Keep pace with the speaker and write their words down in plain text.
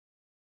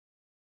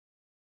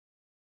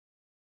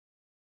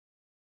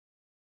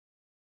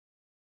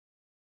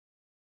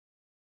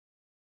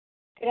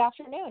Good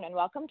afternoon and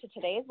welcome to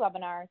today's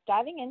webinar,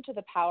 Diving into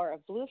the Power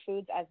of Blue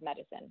Foods as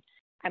Medicine.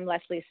 I'm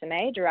Leslie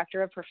Samay,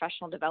 Director of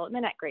Professional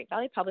Development at Great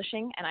Valley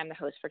Publishing, and I'm the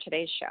host for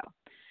today's show.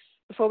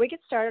 Before we get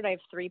started, I have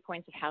 3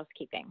 points of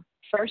housekeeping.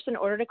 First, in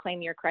order to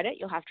claim your credit,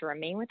 you'll have to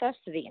remain with us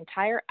through the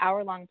entire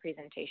hour-long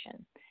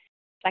presentation.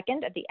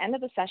 Second, at the end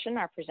of the session,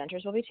 our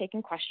presenters will be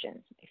taking questions.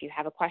 If you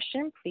have a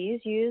question,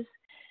 please use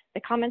the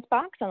comments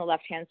box on the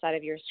left-hand side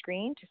of your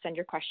screen to send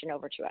your question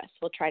over to us.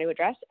 We'll try to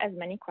address as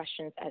many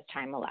questions as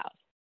time allows.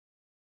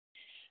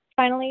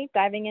 Finally,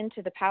 Diving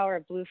into the Power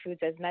of Blue Foods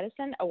as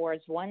Medicine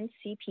awards 1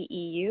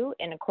 CPEU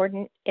in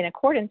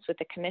accordance with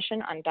the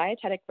Commission on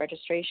Dietetic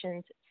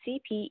Registration's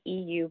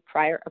CPEU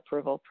Prior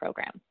Approval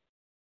Program.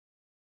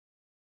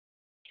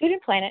 Food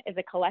and Planet is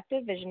a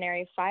collective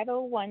visionary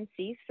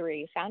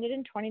 501c3 founded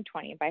in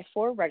 2020 by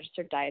 4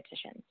 registered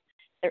dietitians.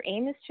 Their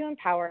aim is to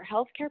empower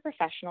healthcare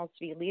professionals to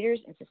be leaders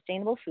in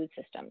sustainable food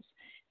systems.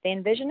 They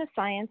envision a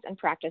science and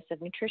practice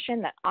of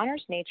nutrition that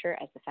honors nature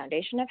as the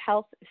foundation of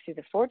health through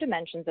the 4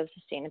 dimensions of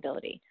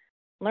sustainability.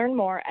 Learn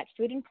more at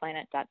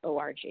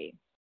foodandplanet.org.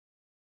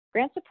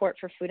 Grant support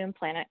for Food and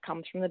Planet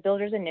comes from the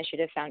Builders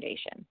Initiative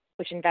Foundation,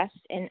 which invests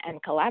in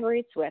and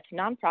collaborates with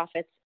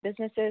nonprofits,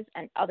 businesses,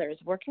 and others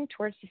working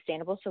towards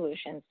sustainable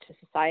solutions to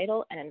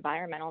societal and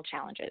environmental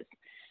challenges.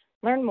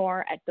 Learn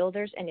more at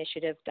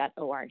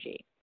buildersinitiative.org.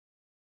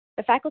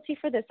 The faculty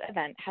for this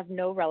event have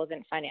no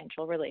relevant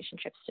financial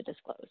relationships to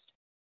disclose.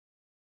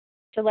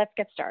 So let's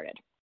get started.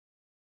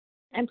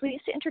 I'm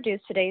pleased to introduce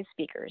today's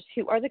speakers,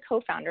 who are the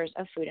co-founders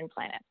of Food and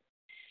Planet.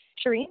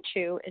 Sherene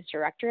Chou is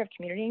Director of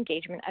Community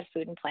Engagement at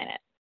Food and Planet.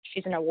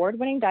 She's an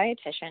award-winning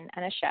dietitian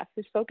and a chef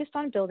who's focused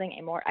on building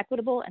a more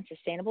equitable and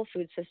sustainable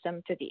food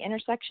system through the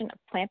intersection of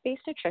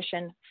plant-based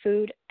nutrition,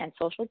 food, and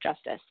social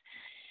justice.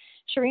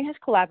 Sherene has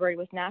collaborated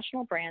with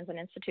national brands and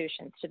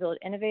institutions to build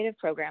innovative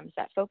programs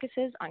that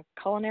focuses on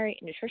culinary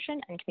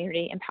nutrition and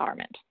community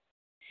empowerment.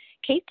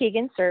 Kate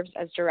Geagan serves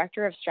as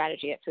Director of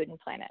Strategy at Food and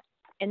Planet.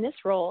 In this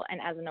role,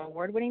 and as an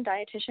award-winning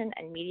dietitian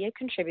and media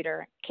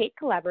contributor, Kate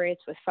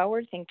collaborates with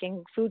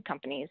forward-thinking food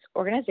companies,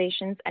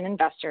 organizations, and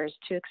investors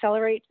to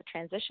accelerate the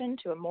transition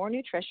to a more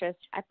nutritious,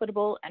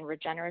 equitable, and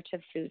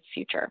regenerative food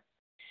future.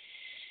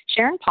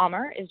 Sharon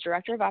Palmer is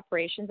Director of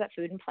Operations at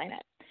Food and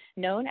Planet.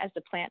 Known as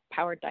the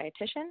plant-powered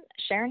dietitian,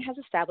 Sharon has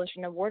established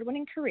an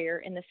award-winning career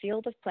in the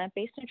field of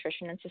plant-based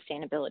nutrition and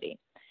sustainability.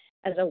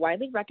 As a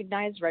widely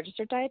recognized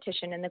registered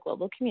dietitian in the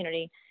global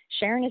community,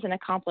 Sharon is an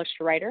accomplished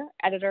writer,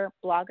 editor,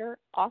 blogger,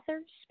 author,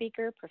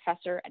 speaker,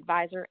 professor,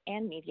 advisor,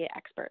 and media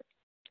expert.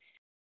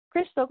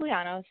 Chris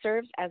Vogliano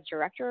serves as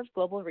Director of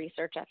Global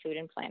Research at Food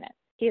and Planet.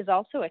 He is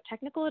also a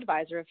technical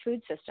advisor of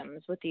food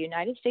systems with the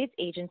United States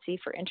Agency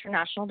for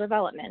International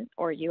Development,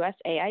 or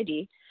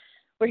USAID,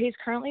 where he's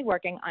currently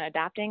working on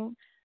adapting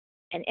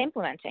and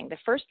implementing the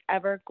first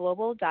ever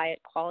global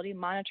diet quality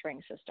monitoring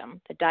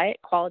system, the Diet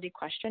Quality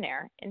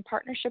Questionnaire, in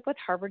partnership with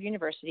Harvard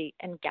University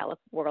and Gallup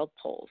World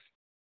Polls.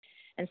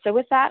 And so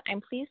with that,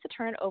 I'm pleased to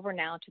turn it over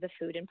now to the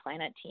Food and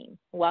Planet team.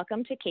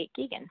 Welcome to Kate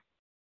Geagan.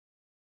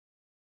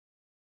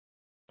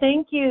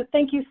 Thank you.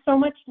 Thank you so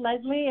much,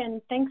 Leslie,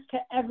 and thanks to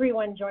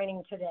everyone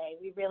joining today.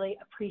 We really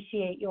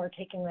appreciate your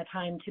taking the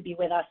time to be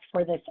with us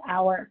for this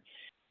hour.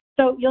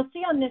 So you'll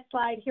see on this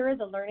slide, here are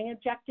the learning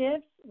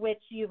objectives,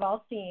 which you've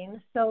all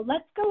seen. So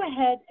let's go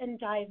ahead and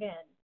dive in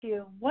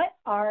to what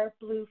are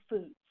blue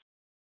foods.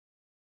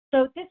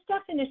 So this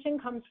definition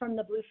comes from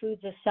the Blue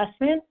Foods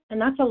Assessment, and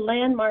that's a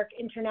landmark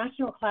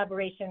international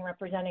collaboration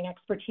representing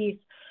expertise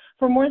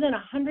for more than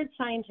 100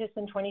 scientists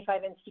and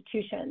 25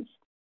 institutions.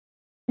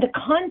 The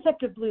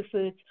concept of blue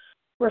foods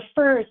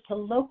refers to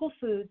local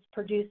foods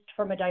produced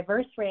from a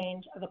diverse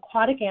range of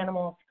aquatic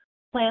animals,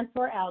 plants,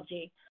 or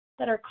algae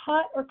that are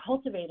caught or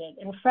cultivated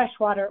in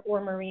freshwater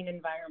or marine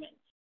environments.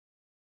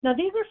 Now,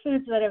 these are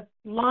foods that have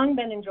long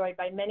been enjoyed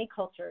by many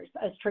cultures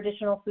as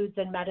traditional foods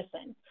and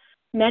medicine,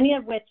 many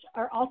of which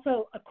are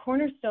also a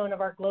cornerstone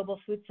of our global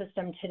food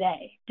system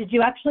today. Did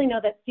you actually know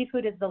that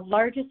seafood is the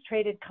largest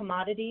traded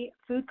commodity,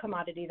 food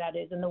commodity that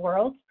is, in the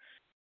world?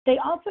 They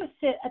also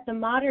sit at the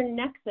modern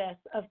nexus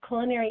of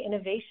culinary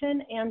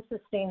innovation and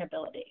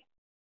sustainability.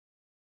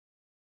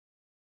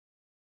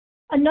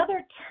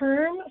 Another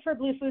term for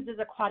blue foods is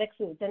aquatic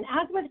foods. And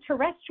as with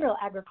terrestrial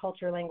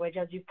agriculture language,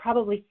 as you've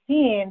probably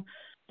seen,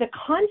 the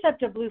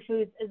concept of blue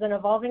foods is an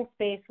evolving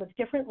space with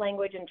different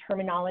language and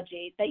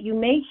terminology that you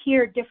may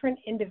hear different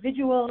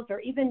individuals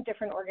or even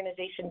different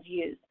organizations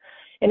use.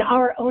 In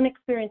our own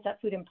experience at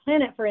Food and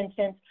Planet, for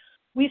instance,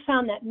 we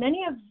found that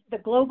many of the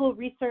global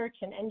research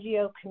and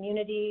NGO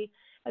community,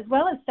 as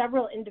well as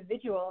several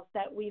individuals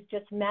that we've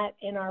just met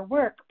in our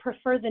work,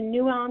 prefer the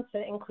nuance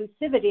and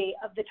inclusivity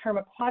of the term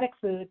aquatic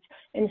foods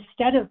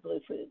instead of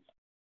blue foods.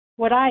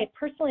 What I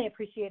personally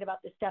appreciate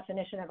about this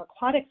definition of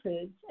aquatic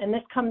foods, and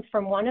this comes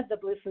from one of the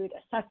Blue Food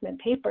Assessment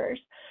papers,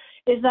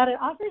 is that it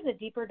offers a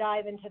deeper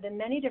dive into the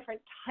many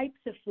different types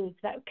of foods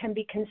that can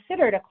be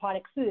considered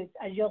aquatic foods,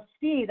 as you'll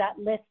see that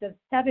list of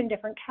 7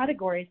 different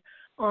categories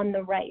on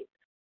the right.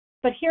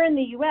 But here in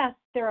the US,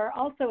 there are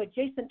also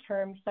adjacent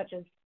terms such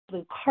as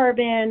blue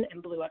carbon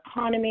and blue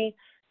economy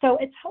So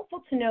it's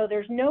helpful to know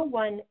there's no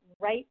one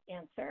right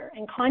answer,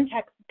 and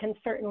context can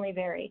certainly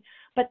vary,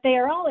 but they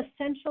are all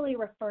essentially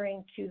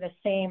referring to the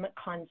same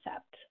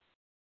concept.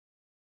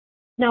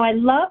 Now, I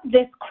love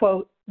this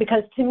quote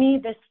because to me,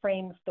 this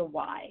frames the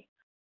why.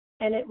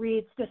 And it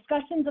reads,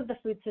 discussions of the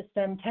food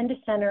system tend to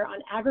center on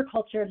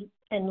agriculture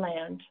and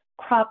land,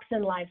 crops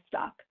and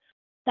livestock.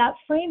 That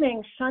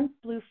framing shunts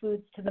blue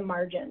foods to the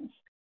margins.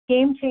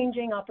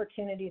 Game-changing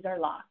opportunities are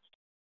lost.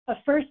 A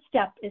first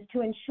step is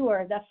to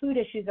ensure that food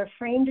issues are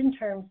framed in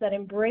terms that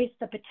embrace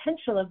the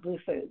potential of blue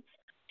foods,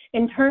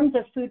 in terms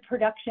of food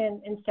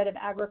production instead of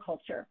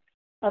agriculture,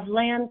 of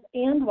lands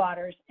and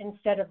waters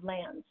instead of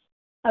lands,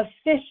 of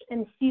fish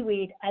and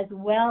seaweed as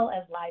well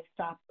as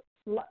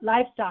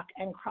livestock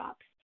and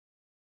crops.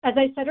 As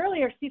I said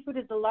earlier, seafood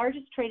is the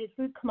largest traded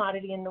food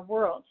commodity in the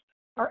world.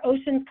 Our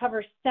oceans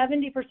cover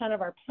 70%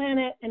 of our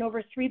planet, and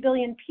over 3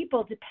 billion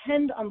people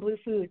depend on blue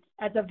foods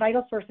as a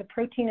vital source of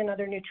protein and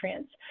other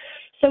nutrients.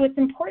 So it's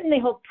important they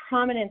hold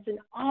prominence in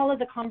all of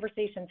the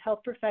conversations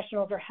health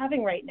professionals are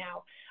having right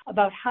now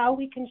about how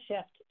we can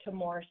shift to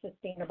more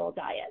sustainable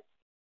diets.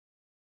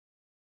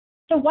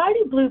 So why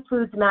do blue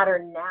foods matter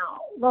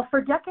now? Well,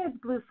 for decades,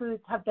 blue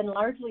foods have been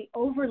largely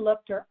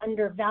overlooked or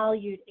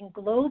undervalued in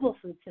global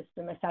food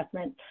system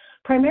assessment,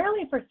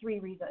 primarily for three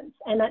reasons,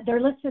 and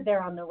they're listed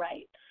there on the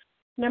right.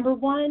 Number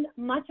one,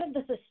 much of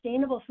the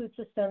sustainable food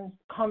systems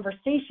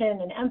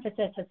conversation and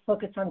emphasis has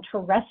focused on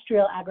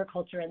terrestrial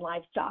agriculture and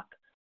livestock.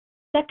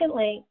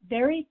 Secondly,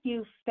 very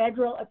few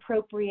federal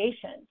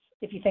appropriations,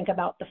 if you think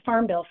about the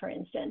Farm Bill, for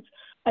instance,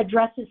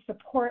 addresses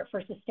support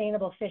for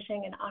sustainable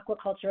fishing and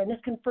aquaculture, and this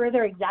can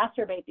further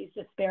exacerbate these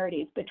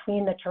disparities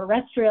between the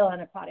terrestrial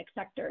and aquatic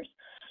sectors.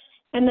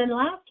 And then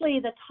lastly,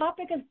 the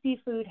topic of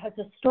seafood has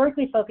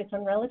historically focused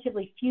on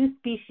relatively few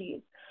species.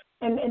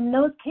 And in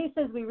those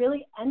cases, we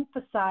really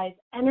emphasize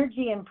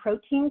energy and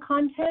protein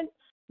content,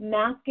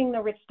 masking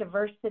the rich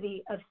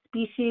diversity of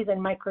species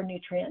and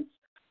micronutrients.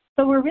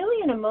 So we're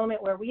really in a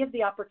moment where we have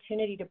the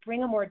opportunity to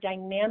bring a more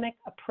dynamic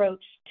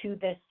approach to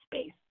this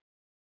space.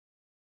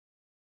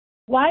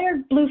 Why are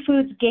blue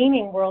foods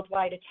gaining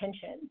worldwide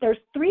attention? There's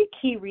three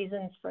key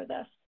reasons for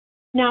this.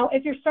 Now,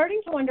 if you're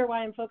starting to wonder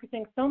why I'm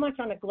focusing so much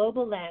on a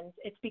global lens,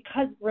 it's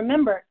because,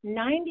 remember,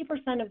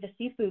 90% of the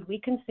seafood we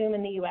consume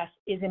in the U.S.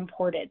 is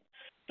imported.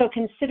 So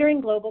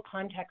considering global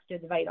context is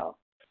vital.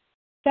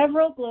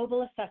 Several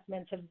global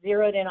assessments have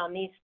zeroed in on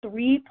these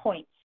 3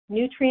 points: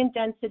 nutrient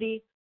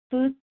density,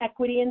 food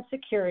equity and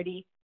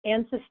security,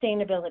 and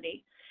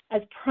sustainability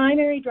as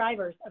primary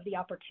drivers of the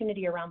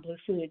opportunity around blue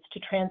foods to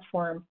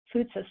transform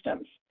food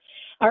systems.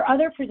 Our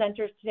other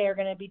presenters today are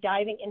going to be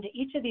diving into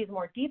each of these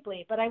more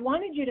deeply, but I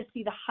wanted you to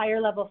see the higher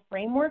level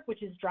framework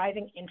which is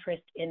driving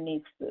interest in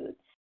these foods.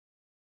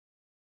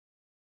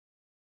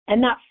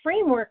 And that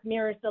framework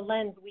mirrors the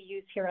lens we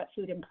use here at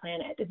Food and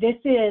Planet.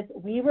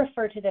 We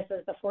refer to this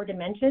as the 4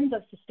 dimensions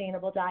of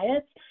sustainable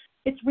diets.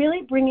 It's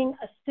really bringing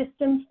a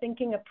systems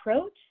thinking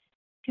approach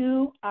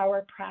to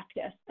our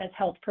practice as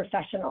health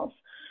professionals.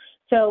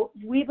 So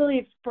we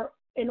believe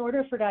in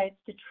order for diets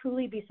to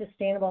truly be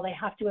sustainable, they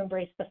have to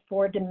embrace the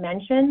 4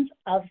 dimensions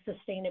of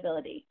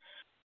sustainability,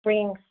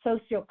 bringing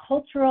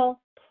sociocultural,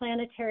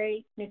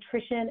 planetary,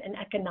 nutrition, and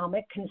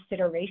economic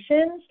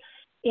considerations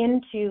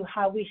into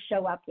how we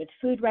show up with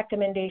food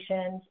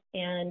recommendations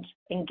and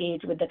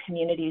engage with the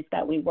communities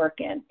that we work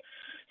in.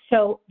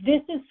 So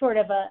this is sort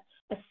of a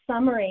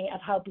summary of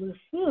how blue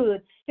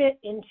foods fit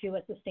into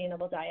a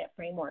sustainable diet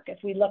framework. If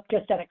we look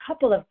just at a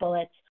couple of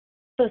bullets,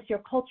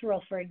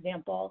 sociocultural, for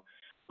example,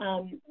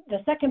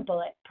 the second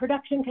bullet,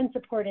 production can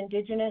support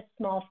indigenous,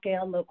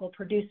 small-scale, local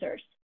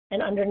producers.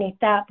 And underneath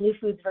that, blue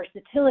foods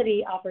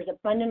versatility offers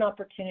abundant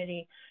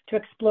opportunity to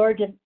explore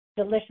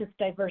delicious,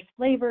 diverse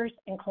flavors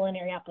and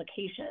culinary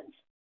applications.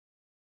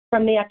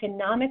 From the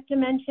economic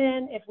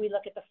dimension, if we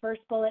look at the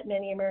first bullet,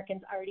 many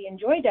Americans already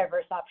enjoy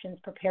diverse options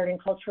prepared in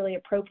culturally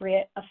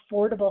appropriate,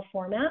 affordable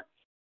formats.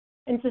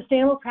 And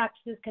sustainable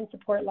practices can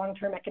support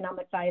long-term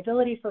economic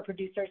viability for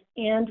producers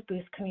and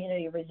boost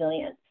community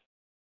resilience.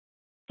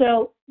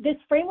 So this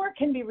framework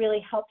can be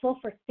really helpful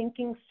for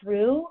thinking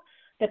through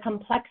the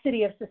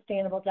complexity of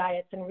sustainable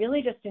diets and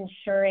really just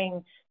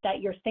ensuring that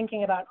you're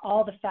thinking about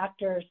all the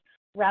factors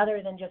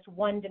rather than just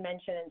one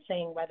dimension and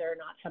saying whether or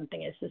not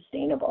something is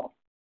sustainable.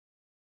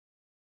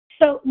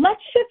 So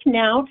let's shift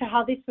now to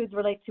how these foods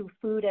relate to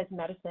food as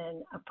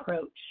medicine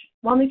approach.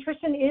 While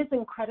nutrition is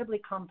incredibly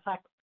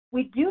complex,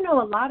 we do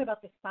know a lot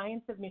about the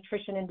science of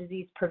nutrition and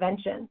disease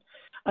prevention,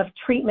 of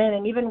treatment,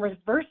 and even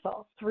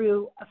reversal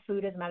through a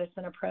food as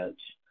medicine approach.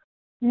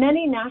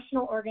 Many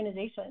national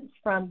organizations,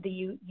 from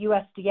the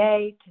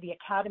USDA to the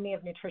Academy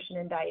of Nutrition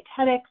and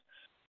Dietetics,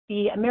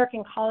 the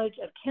American College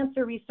of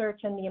Cancer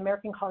Research, and the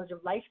American College of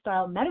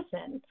Lifestyle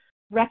Medicine,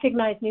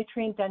 recognize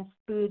nutrient-dense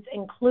foods,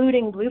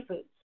 including blue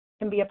foods,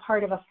 can be a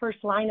part of a first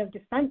line of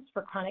defense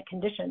for chronic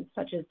conditions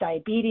such as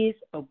diabetes,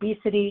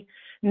 obesity,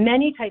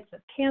 many types of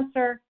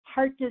cancer,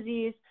 heart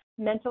disease,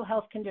 mental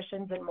health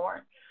conditions, and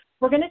more.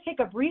 We're going to take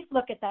a brief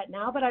look at that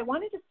now, but I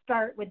wanted to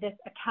start with this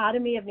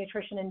Academy of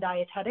Nutrition and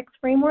Dietetics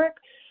framework,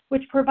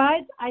 which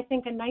provides, I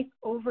think, a nice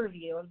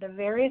overview of the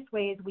various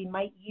ways we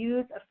might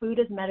use a food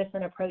as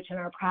medicine approach in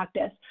our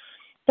practice.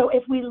 So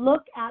if we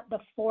look at the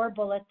 4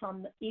 bullets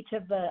on each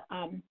of the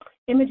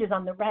images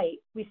on the right,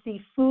 we see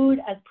food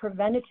as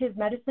preventative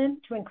medicine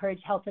to encourage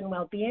health and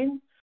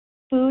well-being,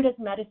 food as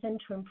medicine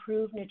to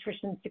improve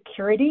nutrition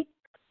security,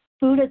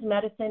 food as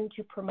medicine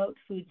to promote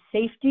food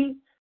safety,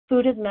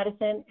 food as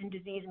medicine and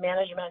disease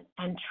management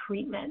and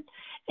treatment.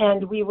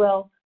 And we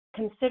will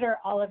consider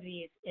all of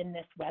these in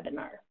this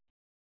webinar.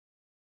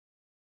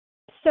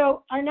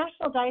 So our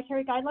national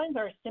dietary guidelines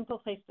are a simple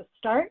place to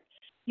start.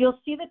 You'll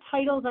see the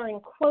titles are in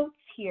quotes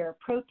here: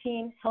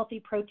 protein,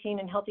 healthy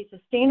and healthy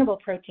sustainable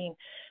protein.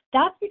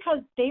 That's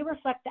because they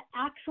reflect the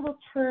actual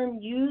term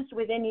used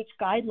within each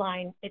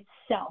guideline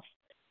itself.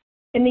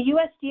 In the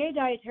USDA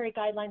dietary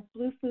guidelines,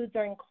 blue foods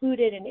are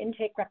included in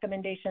intake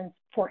recommendations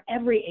for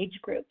every age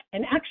group,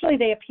 and actually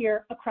they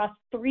appear across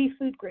 3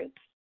 food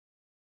groups.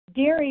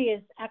 Dairy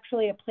is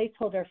actually a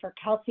placeholder for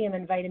calcium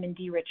and vitamin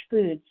D rich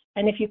foods,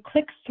 and if you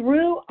click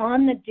through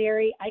on the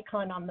dairy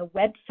icon on the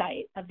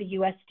website of the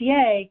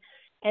USDA,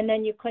 and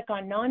then you click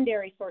on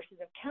non-dairy sources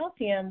of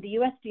calcium, the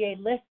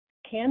USDA lists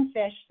canned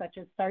fish, such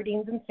as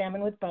sardines and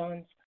salmon with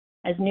bones,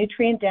 as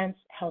nutrient-dense,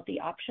 healthy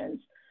options.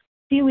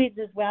 Seaweeds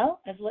as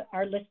well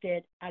are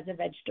listed as a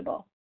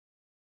vegetable.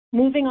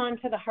 Moving on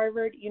to the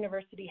Harvard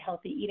University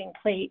Healthy Eating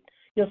Plate,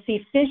 you'll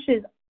see fish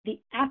is the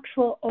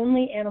actual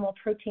only animal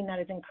protein that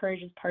is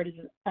encouraged as part of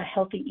a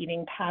healthy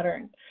eating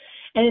pattern.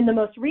 And in the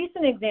most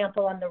recent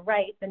example on the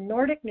right, the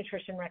Nordic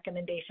nutrition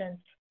recommendations,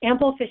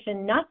 ample fish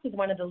and nuts is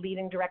one of the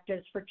leading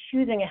directives for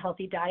choosing a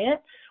healthy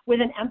diet, with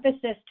an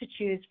emphasis to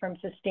choose from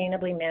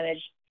sustainably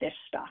managed fish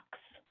stocks.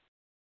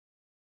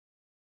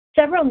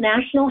 Several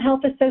national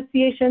health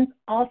associations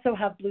also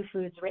have blue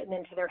foods written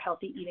into their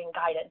healthy eating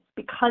guidance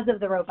because of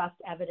the robust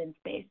evidence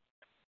base.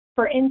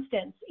 For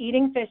instance,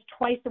 eating fish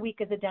twice a week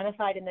is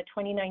identified in the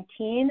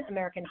 2019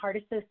 American Heart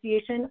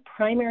Association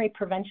primary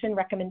prevention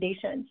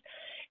recommendations.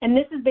 And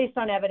this is based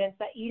on evidence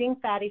that eating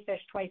fatty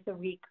fish twice a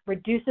week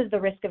reduces the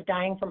risk of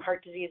dying from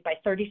heart disease by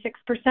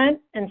 36%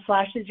 and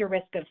slashes your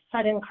risk of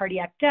sudden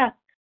cardiac death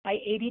by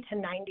 80 to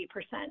 90%.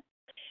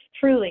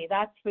 Truly,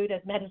 that's food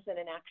as medicine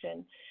in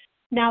action.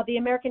 Now, the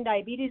American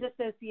Diabetes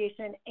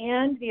Association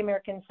and the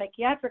American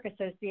Psychiatric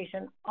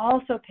Association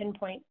also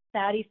pinpoint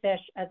fatty fish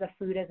as a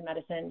food as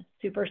medicine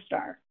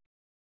superstar.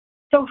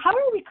 So how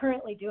are we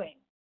currently doing?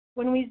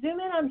 When we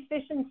zoom in on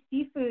fish and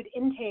seafood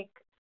intake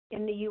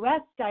in the U.S.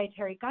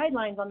 dietary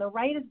guidelines, on the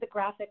right is the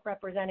graphic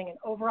representing an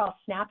overall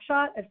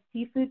snapshot of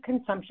seafood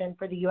consumption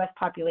for the U.S.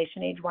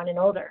 population age 1 and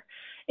older.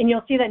 And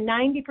you'll see that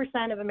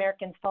 90% of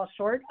Americans fall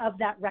short of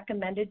that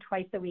recommended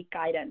twice-a-week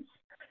guidance.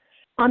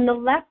 On the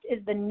left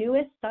is the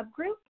newest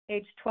subgroup,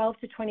 age 12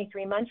 to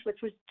 23 months,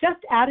 which was just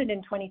added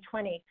in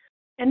 2020.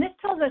 And this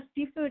tells us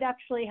seafood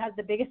actually has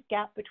the biggest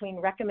gap between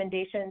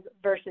recommendations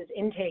versus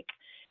intake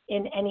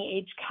in any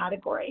age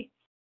category.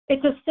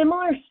 It's a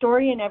similar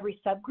story in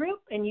every subgroup,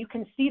 and you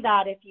can see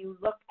that if you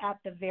look at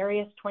the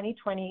various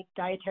 2020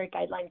 dietary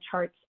guideline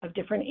charts of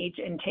different age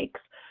intakes.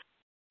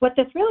 What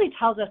this really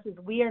tells us is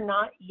we are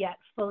not yet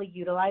fully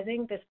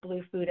utilizing this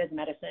blue food as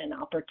medicine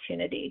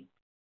opportunity.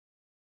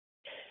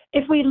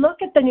 If we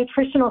look at the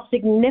nutritional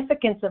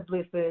significance of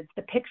blue foods,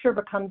 the picture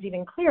becomes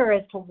even clearer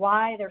as to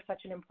why they're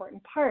such an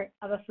important part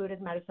of a food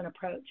as medicine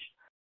approach.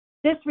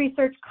 This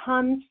research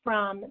comes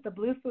from the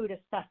Blue Food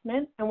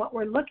Assessment, and what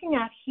we're looking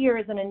at here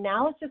is an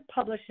analysis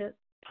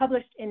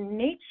published in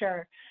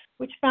Nature,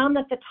 which found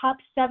that the top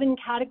 7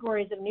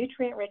 categories of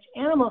nutrient-rich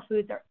animal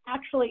foods are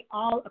actually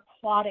all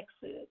aquatic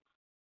foods.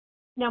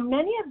 Now,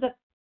 many of the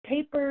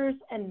papers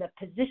and the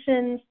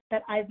positions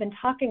that I've been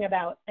talking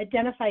about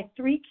identify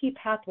 3 key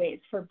pathways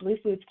for blue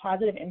food's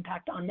positive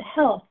impact on the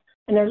health,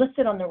 and they're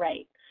listed on the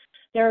right.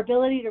 Their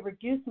ability to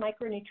reduce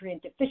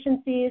micronutrient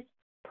deficiencies,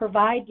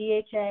 provide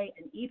DHA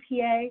and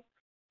EPA,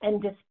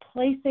 and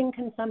displacing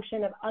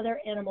consumption of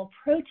other animal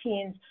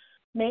proteins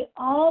may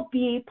all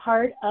be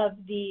part of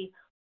the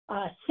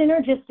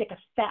synergistic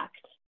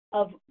effect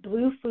of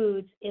blue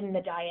foods in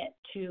the diet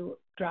to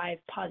drive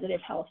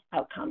positive health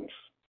outcomes.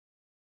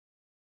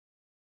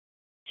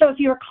 So if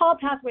you recall,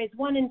 pathways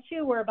 1 and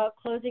 2 were about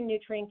closing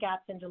nutrient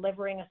gaps and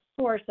delivering a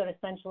source of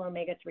essential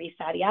omega-3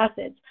 fatty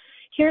acids.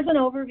 Here's an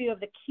overview of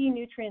the key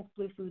nutrients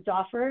blue foods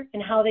offer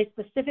and how they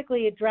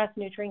specifically address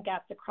nutrient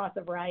gaps across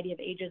a variety of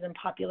ages and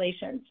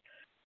populations.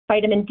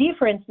 Vitamin D,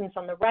 for instance,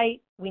 on the right,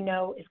 we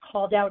know is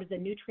called out as a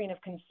nutrient of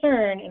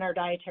concern in our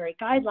dietary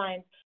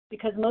guidelines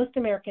because most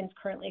Americans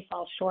currently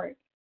fall short.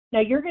 Now,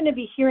 you're going to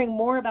be hearing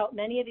more about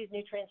many of these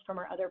nutrients from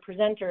our other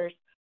presenters,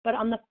 but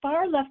on the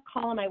far left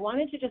column, I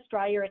wanted to just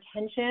draw your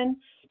attention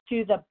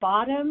to the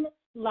bottom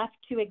left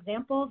 2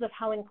 examples of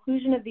how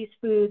inclusion of these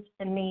foods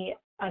and the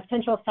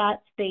essential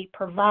fats they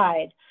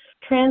provide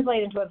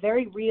translate into a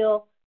very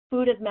real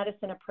food as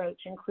medicine approach,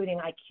 including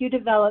IQ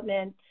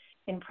development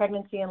in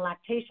pregnancy and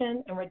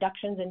lactation and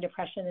reductions in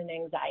depression and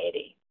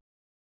anxiety.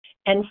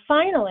 And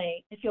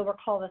finally, if you'll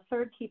recall, the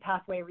 3rd key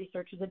pathway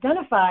researchers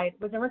identified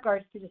was in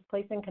regards to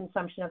displacing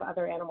consumption of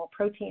other animal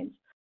proteins.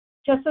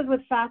 Just as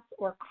with fats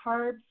or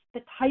carbs,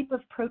 the type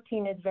of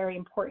protein is very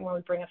important when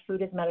we bring a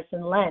food as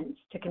medicine lens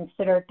to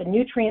consider the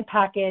nutrient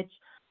package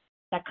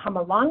that come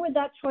along with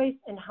that choice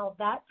and how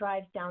that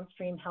drives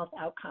downstream health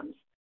outcomes.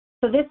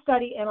 So this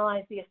study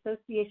analyzed the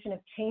association of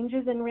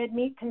changes in red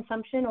meat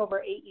consumption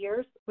over 8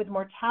 years with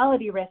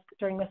mortality risk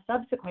during the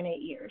subsequent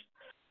 8 years,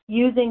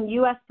 using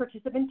U.S.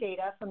 participant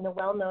data from the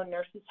well-known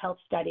Nurses Health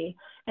Study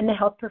and the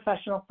Health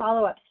Professional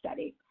Follow-Up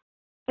Study.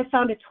 It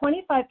found a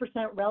 25%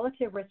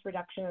 relative risk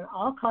reduction in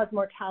all-cause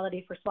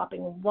mortality for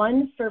swapping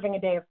 1 serving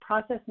a day of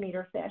processed meat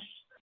or fish,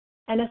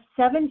 and a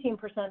 17%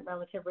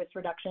 relative risk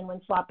reduction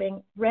when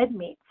swapping red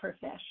meat for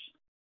fish.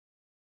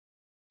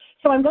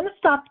 So I'm going to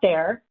stop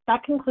there.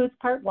 That concludes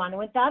part 1. And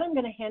with that, I'm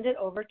going to hand it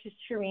over to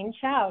Sherene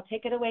Chou.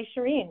 Take it away,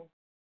 Sherene.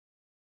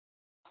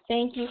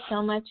 Thank you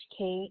so much,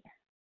 Kate.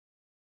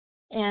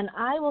 And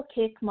I will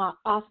kick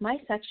off my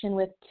section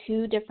with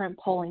 2 different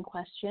polling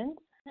questions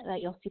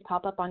that you'll see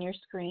pop up on your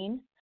screen.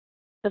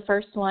 The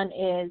first one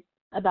is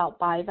about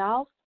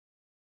bivalves.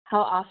 How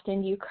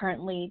often do you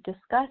currently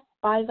discuss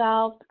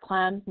bivalves,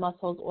 clams,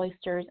 mussels,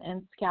 oysters,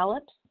 and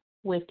scallops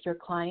with your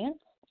clients?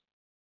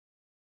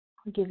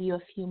 I'll give you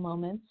a few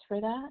moments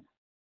for that.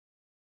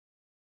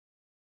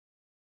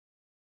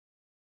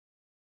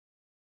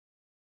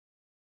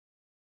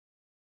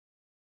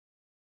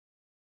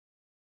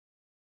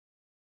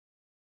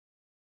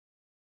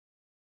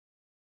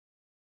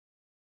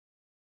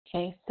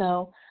 Okay,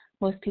 so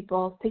most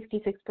people,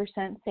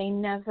 66% say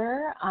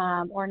never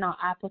or not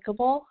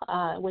applicable,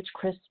 which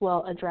Chris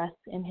will address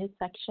in his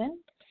section.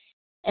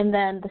 And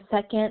then the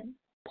second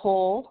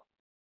poll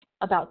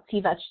about sea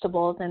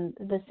vegetables, and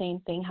the same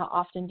thing, how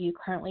often do you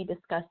currently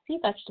discuss sea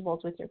vegetables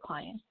with your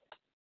clients?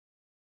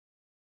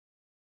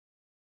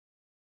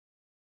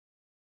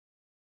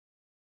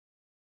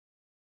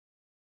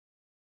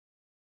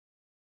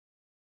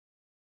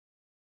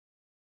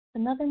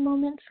 Another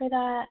moment for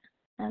that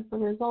as the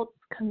results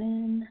come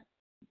in.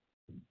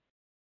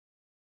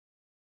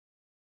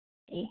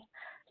 Okay.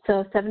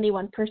 So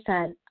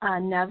 71%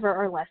 never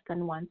or less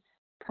than once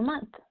per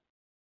month.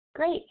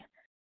 Great.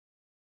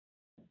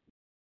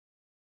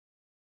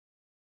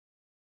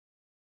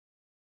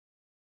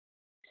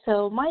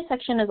 So my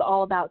section is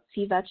all about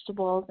sea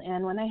vegetables,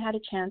 and when I had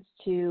a chance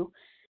to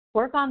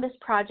work on this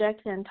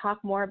project and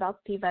talk more about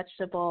sea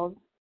vegetables,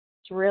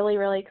 I was really,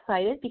 really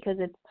excited because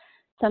it's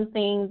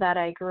something that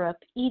I grew up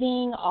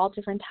eating, all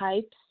different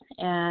types,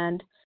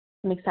 and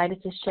I'm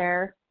excited to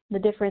share the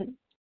different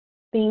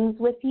things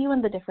with you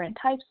and the different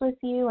types with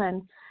you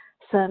and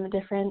some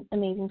different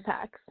amazing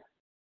facts.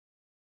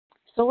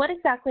 So what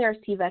exactly are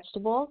sea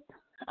vegetables?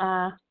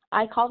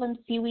 I call them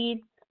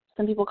seaweeds.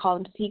 Some people call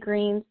them sea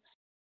greens,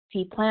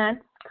 sea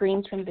plants,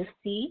 greens from the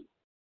sea.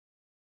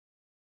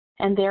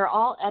 And they're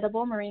all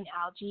edible marine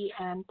algae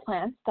and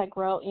plants that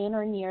grow in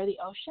or near the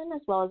ocean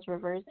as well as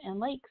rivers and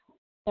lakes.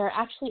 There are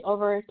actually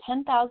over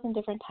 10,000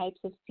 different types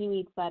of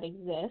seaweeds that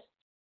exist,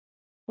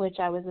 which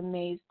I was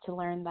amazed to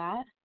learn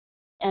that.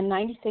 And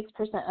 96%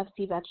 of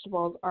sea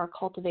vegetables are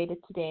cultivated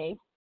today.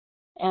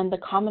 And the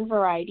common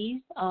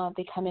varieties,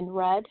 they come in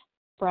red,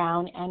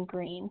 brown, and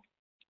green.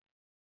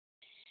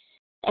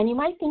 And you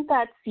might think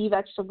that sea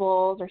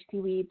vegetables or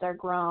seaweeds are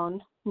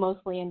grown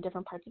mostly in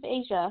different parts of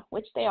Asia,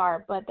 which they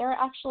are, but there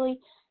are actually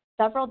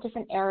several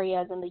different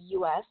areas in the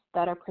U.S.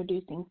 that are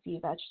producing sea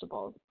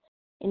vegetables.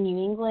 In New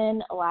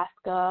England,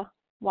 Alaska,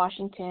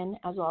 Washington,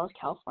 as well as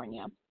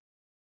California.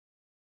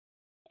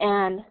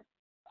 And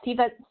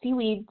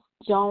seaweeds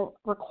don't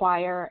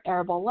require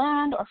arable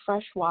land or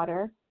fresh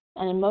water,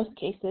 and in most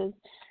cases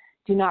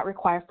do not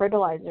require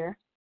fertilizer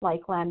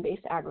like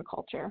land-based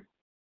agriculture.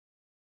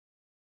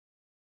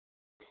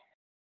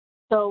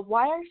 So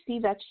why are sea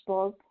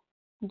vegetables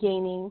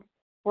gaining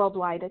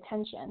worldwide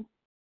attention?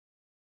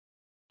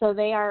 So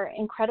they are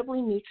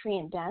incredibly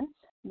nutrient dense.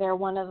 They're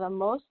one of the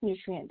most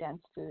nutrient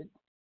dense foods.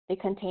 They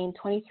contain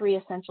 23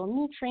 essential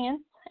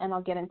nutrients, and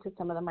I'll get into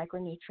some of the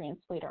micronutrients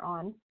later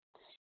on.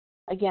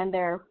 Again,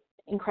 they're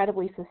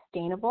incredibly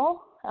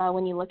sustainable.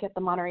 When you look at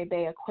the Monterey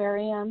Bay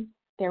Aquarium,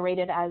 they're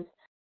rated as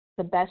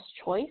the best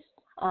choice,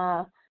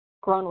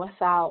 grown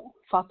without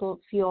fossil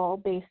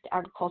fuel-based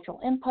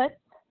agricultural inputs.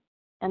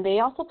 And they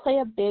also play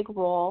a big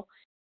role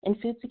in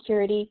food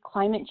security,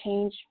 climate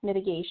change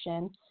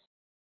mitigation,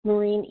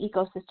 marine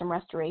ecosystem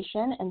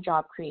restoration, and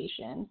job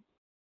creation.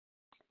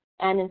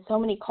 And in so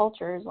many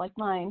cultures like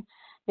mine,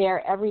 they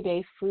are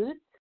everyday foods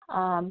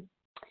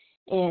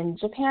in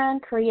Japan,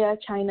 Korea,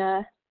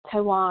 China,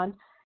 Taiwan,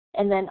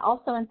 and then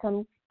also in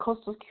some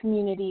coastal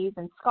communities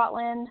in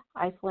Scotland,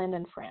 Iceland,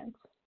 and France.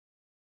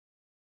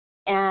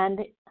 And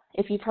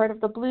if you've heard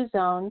of the blue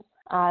zones,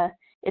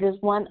 it is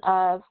one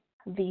of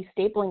the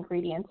staple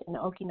ingredients in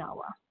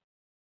Okinawa.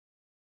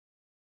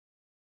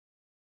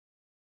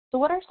 So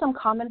what are some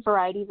common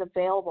varieties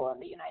available in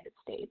the United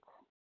States?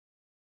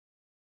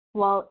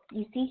 Well,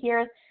 you see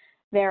here,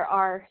 there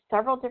are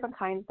several different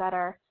kinds that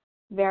are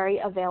very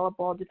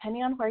available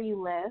depending on where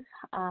you live,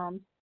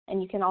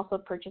 and you can also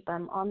purchase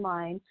them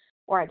online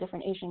or at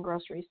different Asian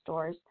grocery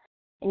stores.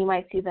 And you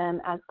might see them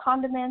as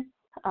condiments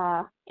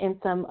in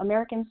some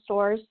American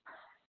stores,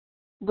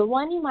 The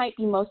one you might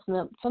be most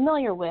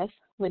familiar with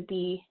would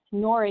be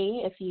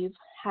nori. If you've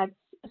had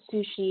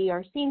sushi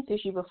or seen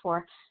sushi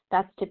before,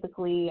 that's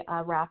typically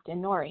wrapped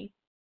in nori.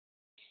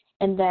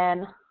 And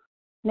then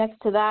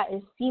next to that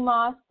is sea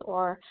moss,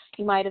 or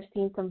you might have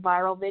seen some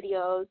viral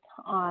videos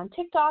on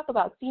TikTok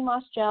about sea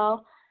moss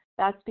gel.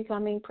 That's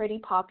becoming pretty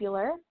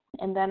popular.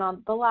 And then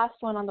on the last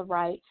one on the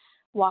right,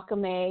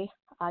 wakame,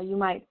 you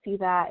might see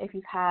that if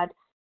you've had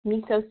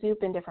miso soup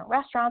in different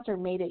restaurants or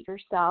made it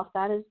yourself,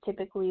 that is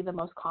typically the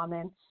most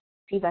common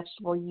sea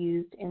vegetable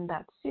used in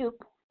that soup.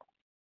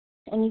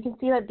 And you can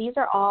see that these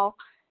are all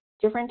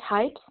different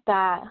types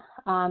that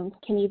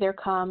can either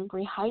come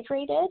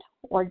rehydrated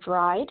or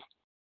dried.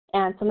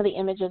 And some of the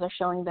images are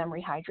showing them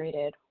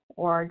rehydrated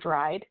or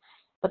dried,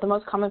 but the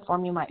most common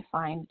form you might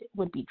find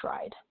would be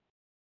dried.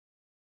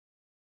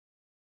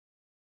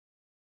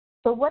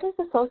 So what is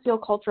the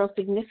sociocultural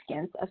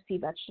significance of sea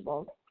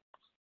vegetables?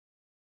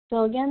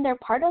 So again, they're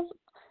part of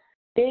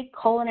big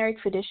culinary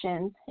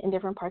traditions in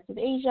different parts of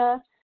Asia.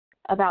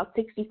 About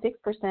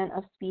 66%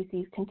 of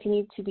species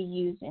continue to be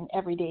used in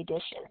everyday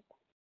dishes.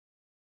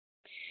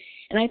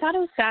 And I thought it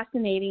was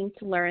fascinating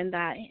to learn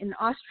that in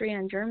Austria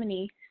and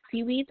Germany,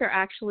 seaweeds are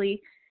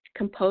actually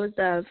composed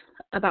of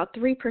about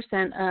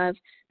 3% of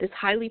this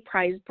highly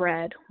prized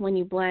bread when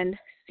you blend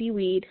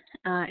seaweed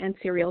and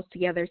cereals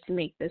together to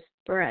make this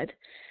bread.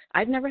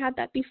 I've never had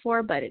that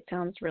before, but it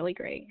sounds really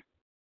great.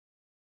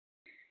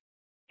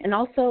 And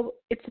also,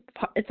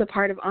 it's a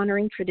part of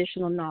honoring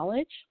traditional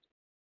knowledge.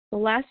 So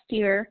last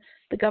year,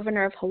 the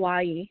governor of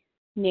Hawaii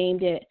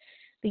named it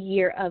the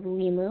year of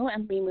limu,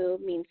 and limu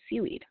means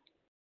seaweed.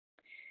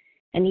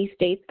 And he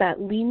states that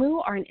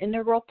limu are an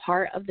integral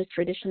part of the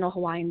traditional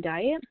Hawaiian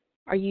diet,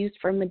 are used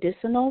for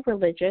medicinal,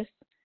 religious,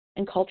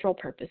 and cultural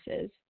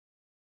purposes.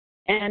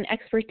 And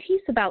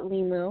expertise about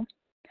limu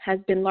has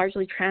been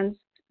largely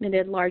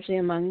transmitted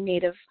among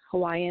Native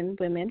Hawaiian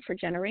women for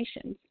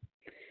generations.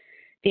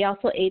 They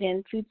also aid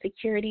in food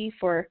security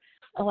for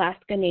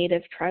Alaska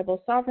Native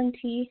tribal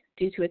sovereignty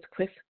due to its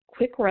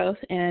quick growth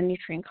and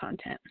nutrient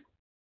content.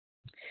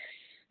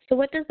 So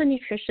what does the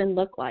nutrition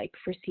look like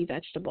for sea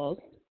vegetables?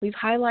 We've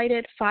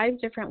highlighted 5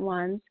 different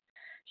ones.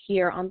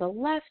 Here on the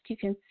left, you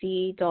can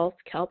see dulse,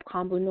 kelp,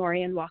 kombu,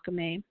 nori, and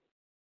wakame.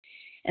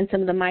 And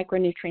some of the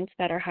micronutrients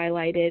that are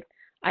highlighted,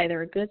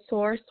 either a good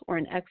source or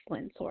an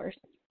excellent source.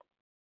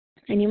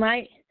 And you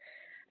might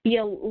be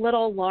a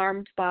little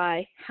alarmed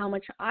by how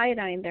much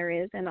iodine there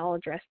is, and I'll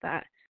address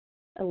that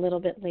a little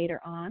bit later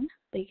on.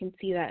 But you can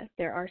see that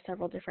there are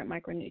several different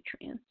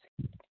micronutrients.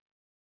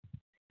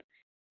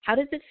 How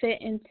does it fit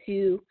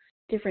into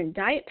different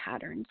diet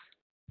patterns?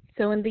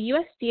 So in the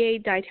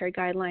USDA dietary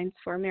guidelines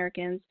for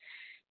Americans,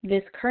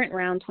 this current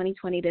round,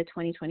 2020 to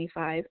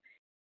 2025,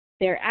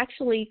 they're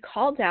actually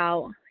called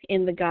out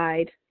in the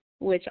guide,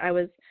 which I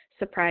was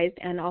surprised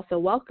and also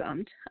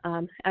welcomed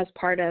as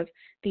part of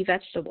the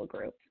vegetable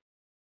group.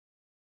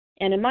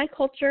 And in my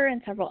culture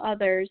and several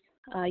others,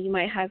 you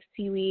might have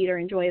seaweed or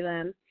enjoy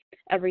them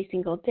every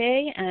single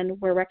day, and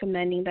we're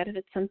recommending that if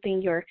it's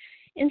something you're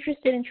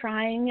interested in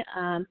trying,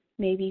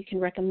 maybe you can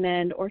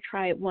recommend or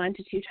try it 1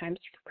 to 2 times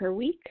per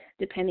week,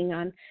 depending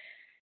on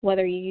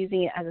whether you're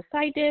using it as a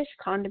side dish,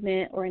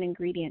 condiment, or an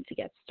ingredient to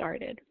get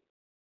started.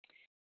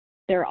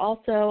 There are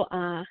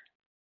also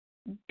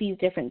these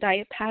different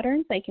diet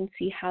patterns. I can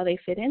see how they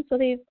fit in. So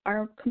they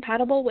are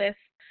compatible with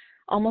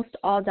almost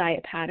all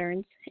diet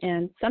patterns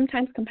and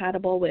sometimes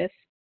compatible with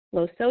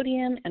low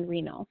sodium and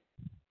renal.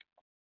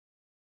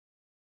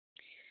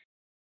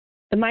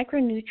 The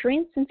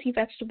micronutrients in sea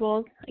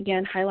vegetables,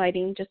 again,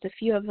 highlighting just a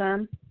few of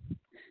them.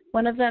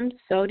 One of them,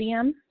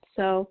 sodium.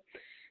 So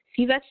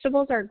sea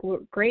vegetables are a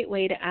great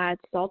way to add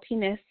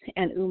saltiness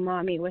and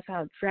umami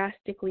without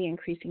drastically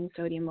increasing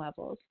sodium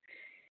levels.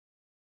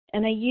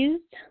 And I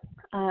used,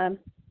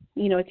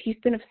 a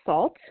teaspoon of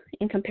salt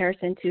in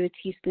comparison to a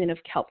teaspoon of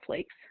kelp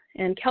flakes.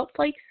 And kelp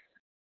flakes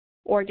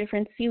or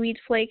different seaweed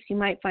flakes, you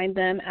might find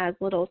them as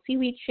little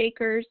seaweed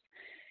shakers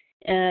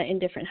in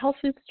different health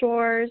food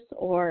stores,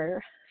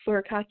 or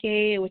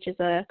furikake, which is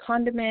a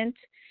condiment.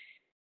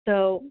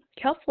 So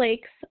kelp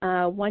flakes,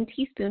 1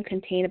 teaspoon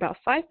contain about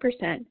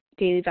 5%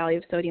 daily value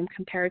of sodium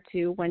compared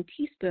to 1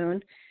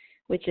 teaspoon,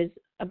 which is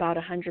about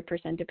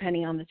 100%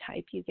 depending on the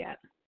type you get.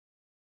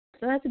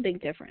 So that's a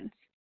big difference.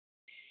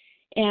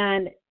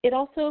 And it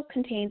also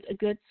contains a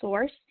good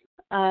source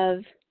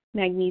of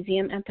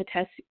magnesium and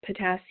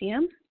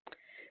potassium,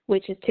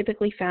 which is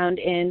typically found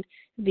in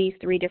these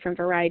 3 different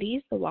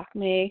varieties, the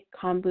wakame,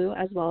 kombu,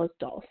 as well as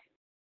dulse.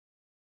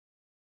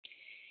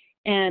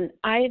 And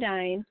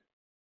iodine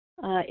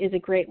is a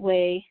great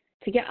way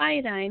to get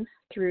iodine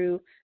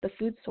through the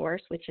food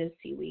source, which is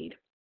seaweed.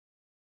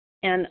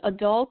 And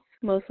adults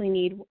mostly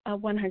need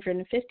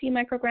 150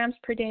 micrograms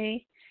per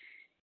day,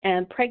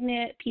 and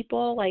pregnant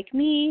people like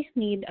me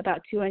need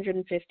about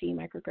 250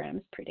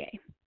 micrograms per day.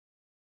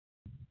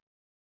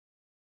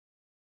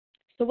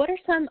 So what are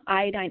some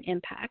iodine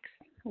impacts,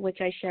 which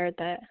I shared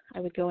that I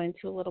would go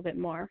into a little bit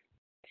more.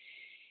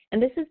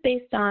 And this is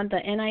based on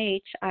the NIH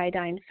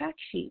iodine fact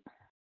sheet.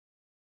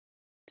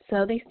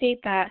 So they state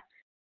that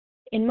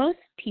In most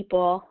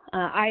people,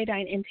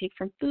 iodine intake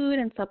from food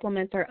and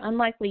supplements are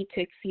unlikely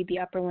to exceed the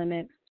upper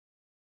limit.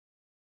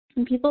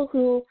 In people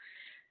who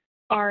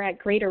are at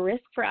greater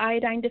risk for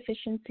iodine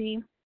deficiency,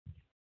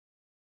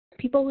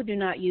 people who do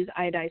not use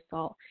iodized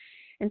salt.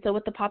 And so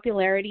with the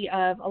popularity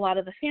of a lot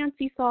of the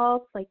fancy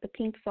salts, like the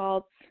pink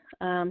salts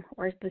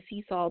or the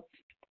sea salts,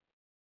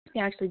 they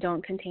actually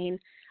don't contain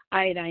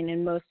iodine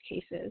in most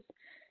cases.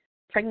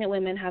 Pregnant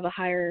women have a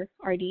higher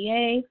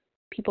RDA,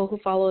 people who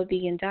follow a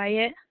vegan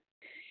diet,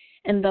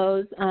 and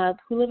those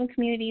who live in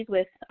communities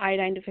with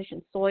iodine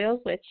deficient soils,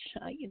 which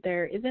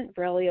there isn't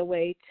really a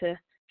way to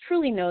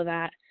truly know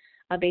that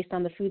based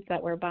on the foods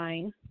that we're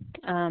buying.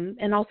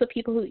 And also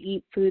people who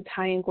eat foods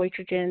high in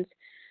goitrogens,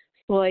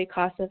 soy,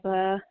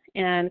 cassava,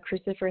 and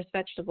cruciferous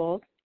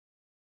vegetables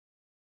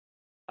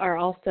are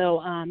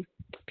also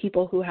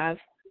people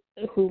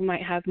who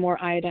might have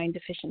more iodine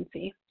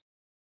deficiency.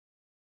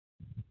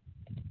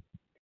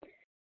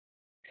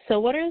 So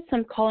what are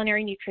some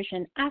culinary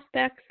nutrition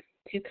aspects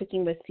to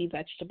cooking with sea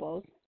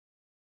vegetables?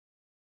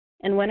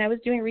 And when I was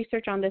doing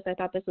research on this, I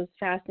thought this was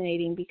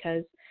fascinating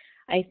because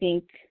I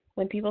think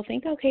when people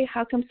think, okay,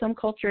 how come some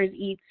cultures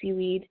eat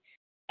seaweed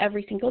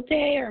every single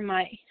day or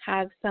might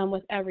have some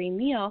with every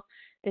meal,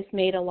 this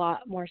made a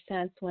lot more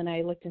sense when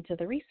I looked into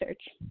the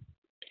research.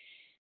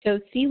 So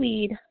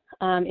seaweed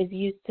is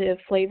used to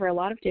flavor a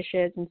lot of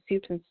dishes and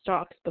soups and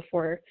stocks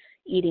before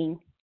eating.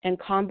 And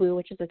kombu,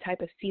 which is a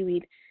type of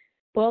seaweed,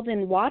 boiled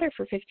in water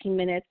for 15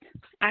 minutes,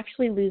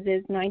 actually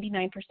loses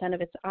 99%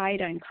 of its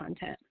iodine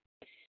content.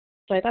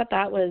 So I thought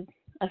that was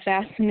a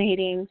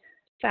fascinating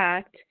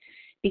fact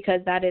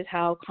because that is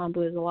how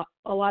kombu is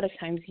a lot of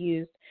times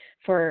used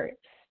for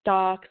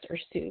stocks or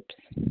soups.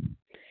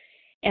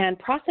 And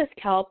processed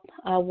kelp,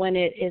 when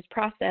it is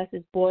processed,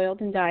 is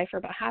boiled and dyed for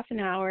about half an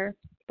hour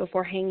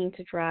before hanging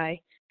to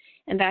dry.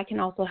 And that can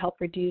also help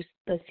reduce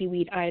the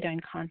seaweed iodine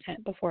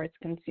content before it's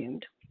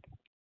consumed.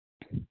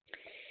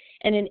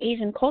 And in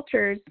Asian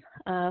cultures,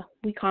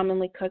 we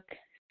commonly cook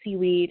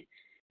seaweed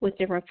with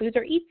different foods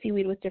or eat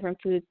seaweed with different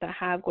foods that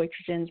have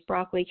goitrogens,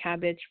 broccoli,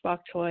 cabbage,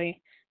 bok choy,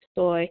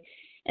 soy,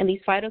 and these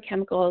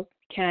phytochemicals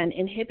can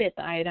inhibit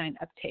the iodine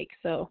uptake.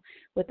 So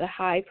with a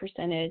high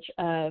percentage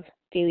of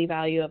daily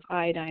value of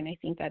iodine, I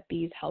think that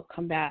these help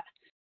combat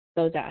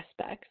those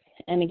aspects.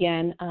 And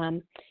again,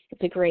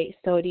 it's a great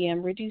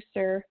sodium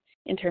reducer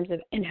in terms of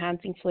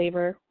enhancing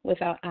flavor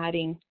without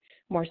adding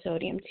more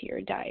sodium to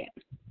your diet.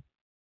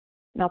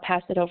 And I'll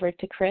pass it over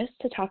to Chris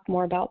to talk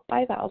more about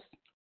bivalves.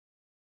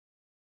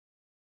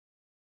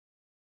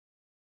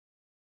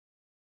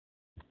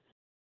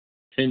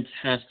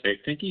 Fantastic.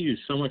 Thank you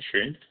so much,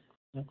 Sherene.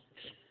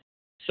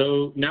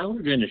 So now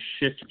we're going to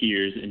shift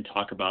gears and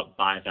talk about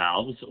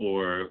bivalves,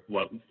 or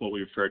what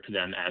we refer to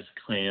them as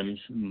clams,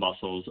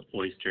 mussels,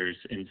 oysters,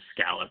 and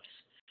scallops.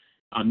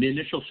 The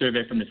initial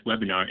survey from this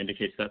webinar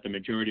indicates that the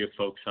majority of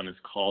folks on this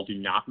call do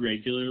not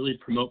regularly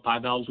promote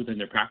bivalves within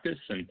their practice,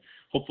 and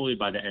hopefully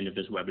by the end of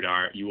this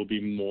webinar, you will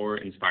be more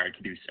inspired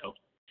to do so.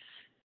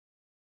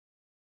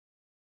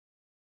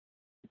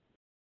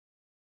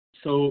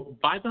 So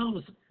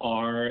bivalves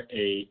are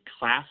a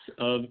class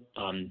of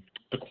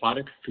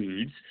aquatic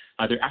foods.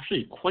 They're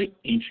actually quite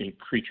ancient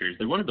creatures.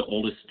 They're one of the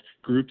oldest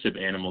groups of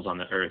animals on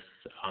the earth.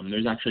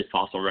 There's actually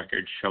fossil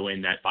records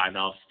showing that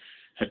bivalves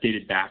have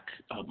dated back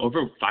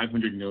over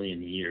 500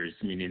 million years,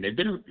 meaning they've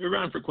been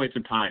around for quite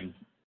some time,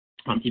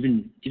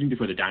 even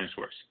before the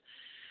dinosaurs.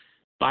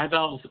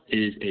 Bivalves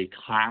is a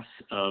class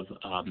of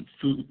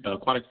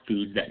aquatic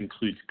foods that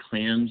includes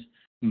clams,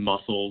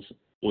 mussels,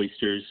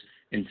 oysters,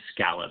 and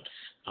scallops.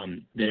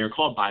 They are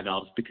called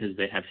bivalves because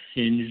they have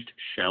hinged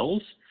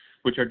shells,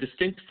 which are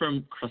distinct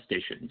from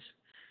crustaceans.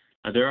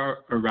 There are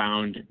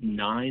around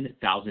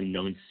 9,000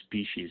 known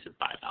species of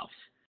bivalves.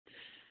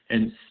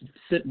 And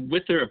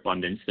with their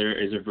abundance, there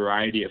is a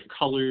variety of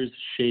colors,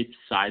 shapes,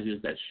 sizes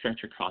that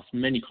stretch across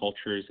many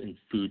cultures and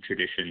food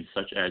traditions,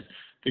 such as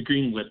the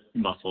green lip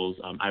mussels.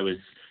 I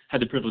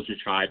had the privilege to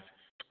try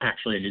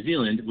actually in New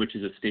Zealand, which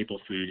is a staple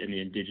food in the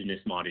indigenous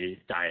Māori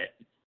diet.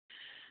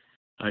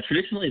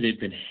 Traditionally, they've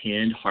been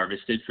hand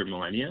harvested for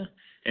millennia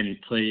and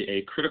play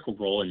a critical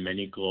role in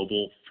many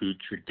global food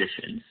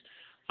traditions.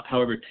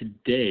 However,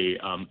 today,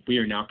 we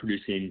are now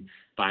producing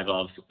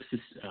bivalves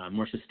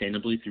more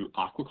sustainably through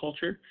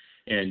aquaculture,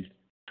 and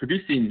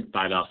producing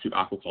bivalves through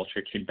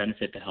aquaculture can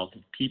benefit the health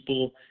of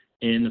people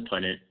and the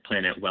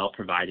planet while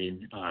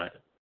providing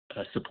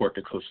support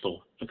to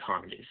coastal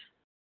economies.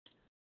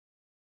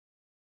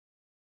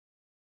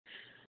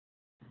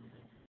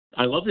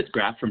 I love this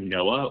graph from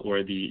NOAA,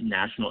 or the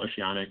National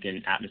Oceanic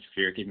and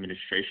Atmospheric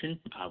Administration,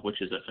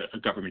 which is a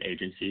government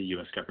agency,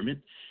 U.S. government.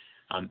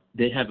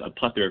 They have a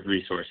plethora of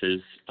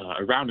resources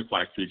around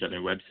aquatic foods on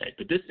their website,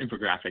 but this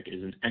infographic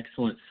is an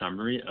excellent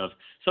summary of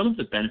some of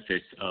the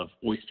benefits of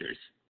oysters.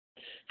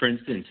 For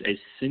instance, a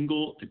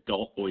single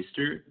adult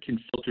oyster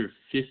can filter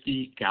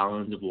 50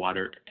 gallons of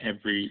water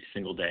every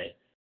single day.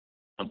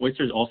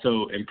 Oysters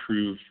also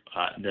improve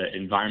the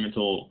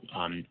environmental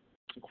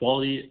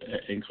quality,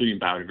 including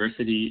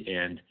biodiversity,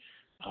 and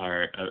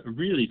are a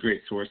really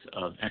great source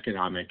of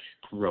economic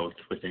growth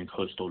within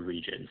coastal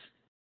regions.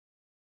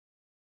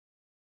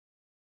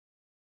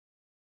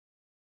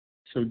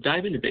 So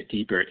diving a bit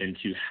deeper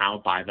into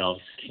how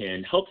bivalves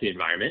can help the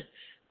environment,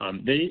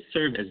 they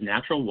serve as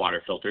natural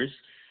water filters,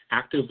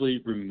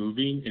 actively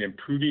removing and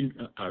improving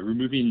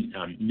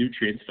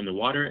nutrients from the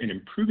water and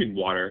improving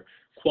water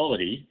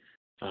quality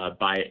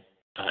by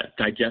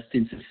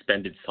digesting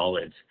suspended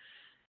solids.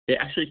 They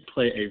actually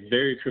play a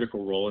very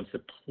critical role in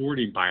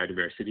supporting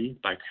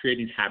biodiversity by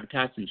creating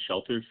habitats and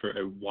shelter for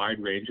a wide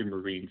range of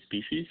marine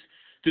species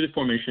through the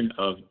formation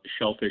of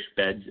shellfish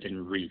beds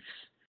and reefs.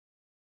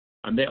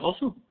 They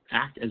also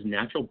act as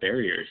natural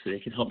barriers, so they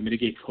can help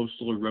mitigate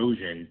coastal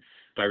erosion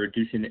by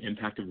reducing the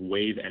impact of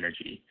wave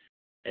energy.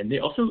 And they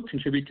also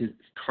contribute to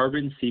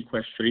carbon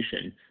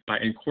sequestration by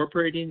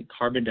incorporating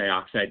carbon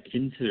dioxide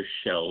into their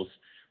shells,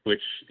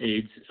 which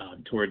aids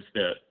towards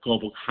the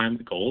global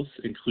climate goals,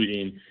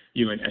 including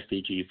UN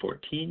SDG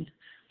 14,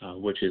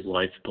 which is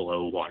life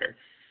below water.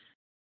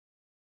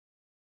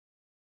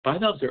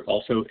 Bivalves are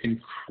also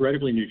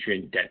incredibly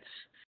nutrient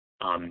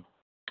dense.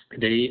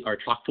 They are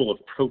chock full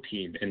of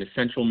protein and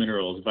essential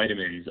minerals,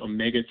 vitamins,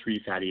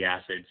 omega-3 fatty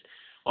acids,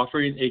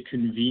 offering a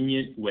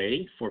convenient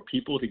way for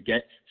people to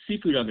get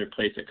seafood on their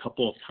plates a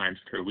couple of times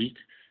per week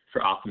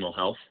for optimal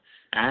health,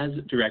 as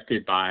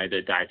directed by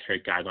the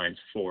Dietary Guidelines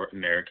for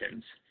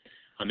Americans.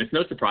 It's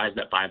no surprise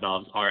that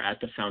bivalves are at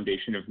the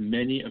foundation of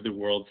many of the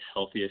world's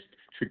healthiest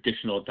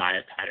traditional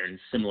diet patterns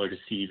similar to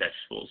sea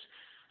vegetables,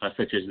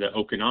 such as the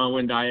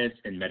Okinawan diets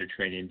and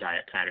Mediterranean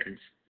diet patterns.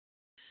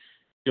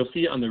 You'll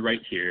see on the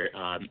right here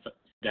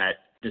that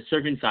the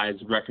serving size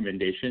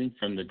recommendation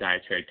from the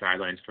Dietary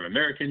Guidelines for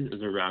Americans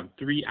is around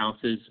 3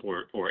 ounces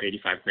or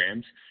 85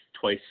 grams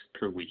twice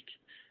per week.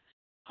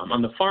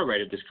 On the far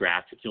right of this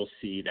graph, you'll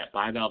see that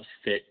bivalves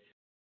fit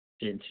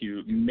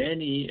into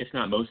many, if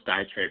not most,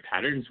 dietary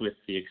patterns, with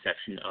the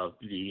exception of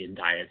vegan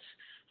diets.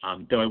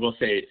 Though I will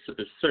say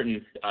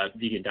certain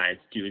vegan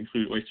diets do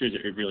include oysters.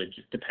 It really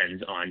just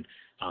depends on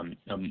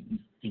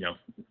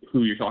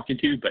who you're talking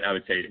to, but I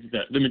would say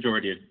the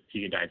majority of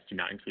vegan diets do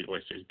not include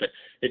oysters, but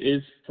it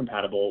is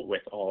compatible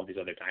with all of these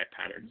other diet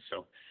patterns,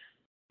 so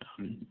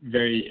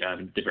very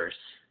diverse.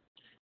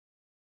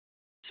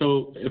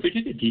 So if we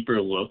take a deeper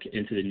look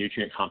into the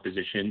nutrient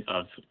composition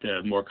of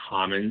the more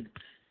common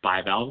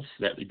bivalves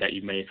that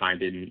you may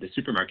find in the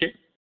supermarket,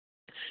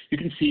 you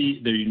can see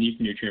the unique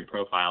nutrient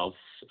profiles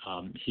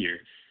here.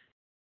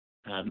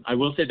 I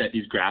will say that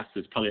these graphs,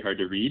 it's probably hard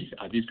to read.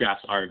 These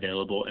graphs are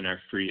available in our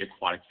free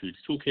aquatic foods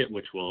toolkit,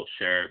 which we'll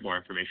share more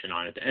information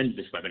on at the end of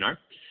this webinar.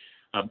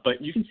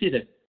 But you can see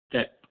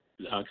that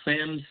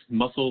clams,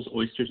 mussels,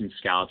 oysters, and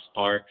scallops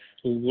are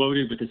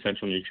loaded with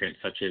essential nutrients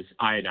such as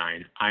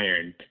iodine,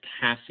 iron,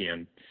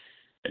 potassium.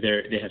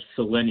 They have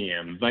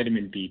selenium,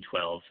 vitamin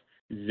B12,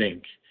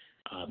 zinc.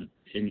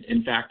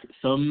 In fact,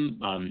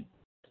 some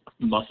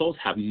mussels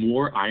have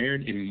more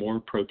iron and more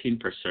protein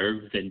per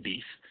serve than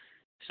beef.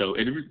 So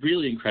it's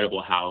really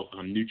incredible how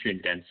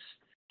nutrient dense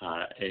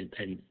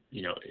and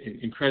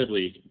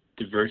incredibly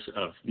diverse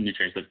of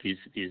nutrients that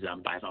these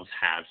bivalves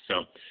have.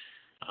 So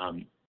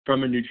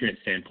from a nutrient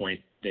standpoint,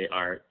 they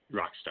are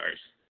rock stars.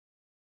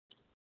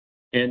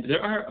 And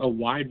there are a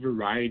wide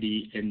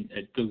variety and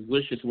a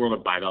delicious world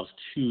of bivalves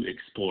to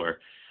explore.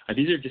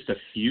 These are just a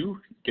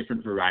few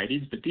different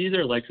varieties, but these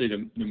are likely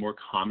the more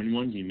common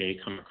ones you may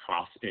come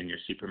across in your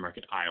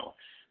supermarket aisle,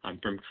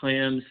 from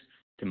clams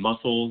to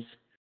mussels,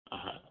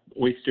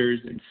 oysters,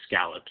 and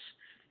scallops.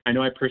 I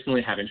know I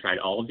personally haven't tried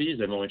all of these.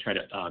 I've only tried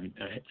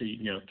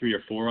 3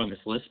 or 4 on this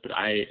list, but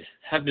I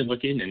have been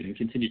looking and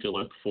continue to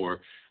look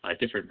for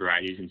different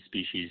varieties and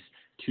species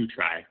to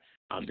try.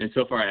 And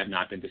so far, I have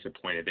not been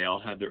disappointed. They all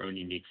have their own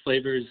unique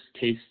flavors,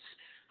 tastes,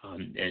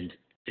 and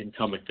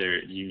come with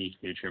their unique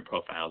nutrient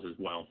profiles as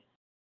well.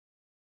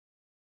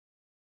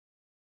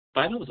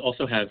 Bivalves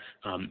also have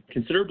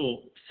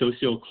considerable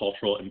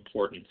sociocultural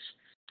importance.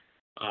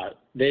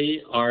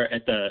 They are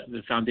at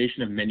the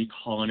foundation of many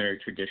culinary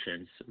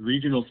traditions.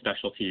 Regional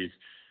specialties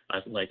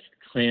like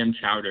clam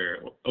chowder,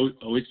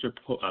 oyster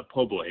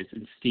po' boys,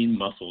 and steamed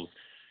mussels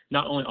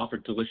not only offer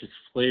delicious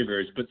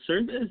flavors, but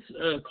serve as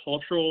a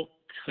cultural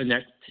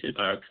connection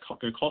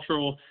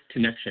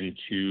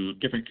to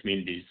different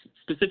communities,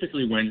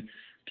 specifically when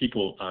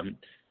people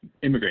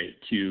immigrate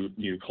to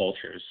new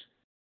cultures.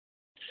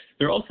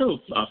 They're also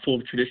full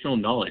of traditional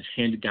knowledge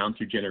handed down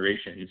through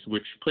generations,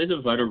 which plays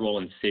a vital role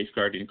in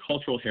safeguarding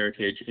cultural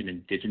heritage and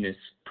indigenous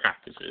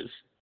practices.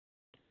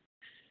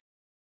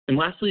 And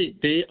lastly,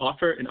 they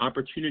offer an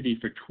opportunity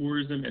for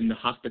tourism and the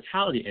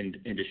hospitality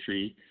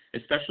industry,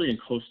 especially in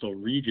coastal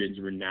regions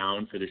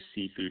renowned for their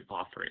seafood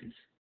offerings.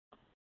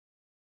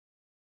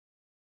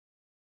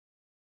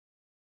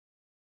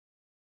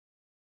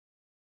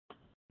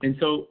 And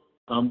so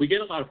we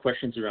get a lot of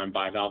questions around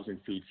bivalves and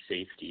food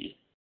safety.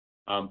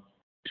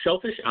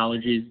 Shellfish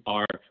allergies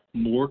are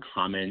more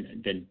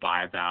common than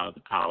bivalve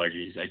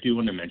allergies. I do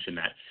want to mention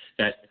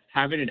that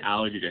having an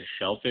allergy to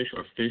shellfish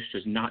or fish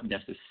does not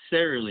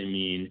necessarily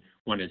mean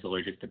one is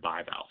allergic to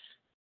bivalves.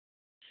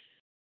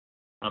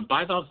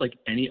 Bivalves, like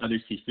any other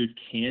seafood,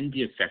 can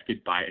be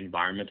affected by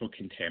environmental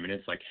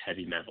contaminants like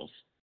heavy metals.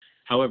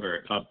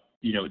 However,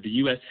 the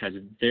U.S. has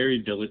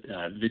very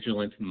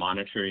vigilant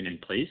monitoring in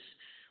place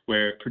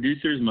where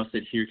producers must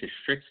adhere to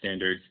strict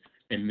standards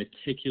and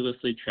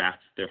meticulously track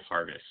their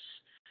harvests.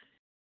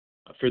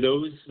 For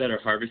those that are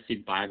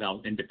harvesting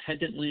bivalves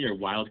independently or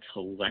while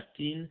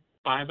collecting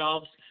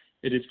bivalves,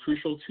 it is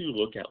crucial to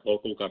look at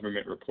local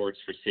government reports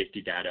for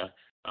safety data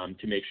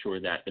to make sure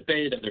that the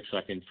bay that they're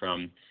collecting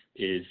from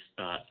is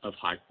of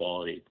high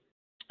quality.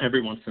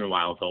 Every once in a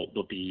while,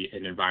 there'll be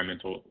an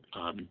environmental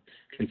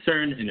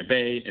concern in a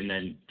bay, and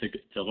then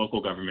the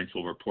local governments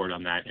will report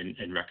on that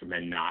and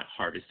recommend not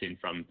harvesting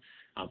from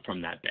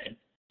that bay.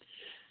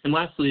 And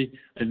lastly,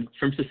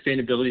 from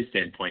sustainability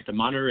standpoint, the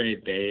Monterey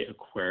Bay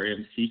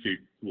Aquarium Seafood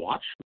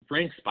Watch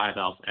ranks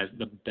bivalves as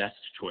the best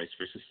choice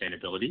for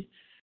sustainability.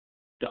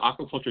 The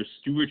Aquaculture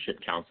Stewardship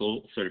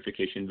Council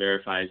certification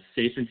verifies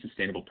safe and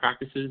sustainable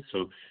practices,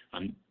 so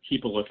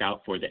keep a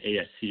lookout for the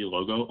ASC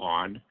logo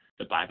on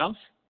the bivalves.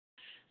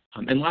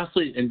 And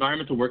lastly,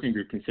 Environmental Working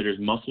Group considers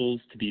mussels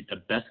to be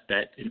the best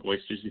bet and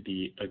oysters to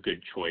be a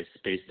good choice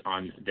based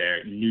on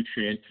their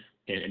nutrient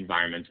and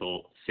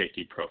environmental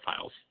safety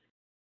profiles.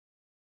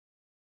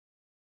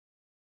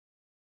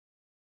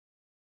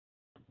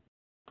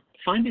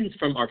 Findings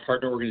from our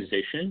partner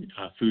organization,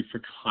 Food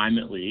for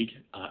Climate League,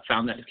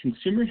 found that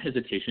consumer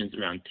hesitations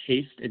around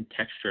taste and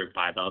texture of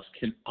bivalves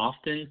can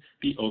often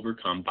be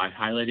overcome by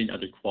highlighting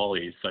other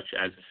qualities such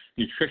as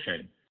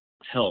nutrition,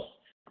 health,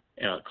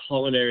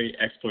 culinary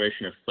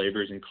exploration of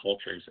flavors and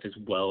cultures, as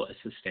well as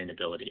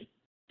sustainability.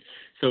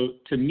 So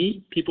to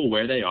meet people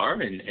where they are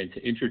and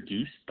to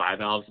introduce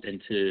bivalves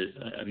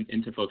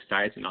into folks'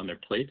 diets and on their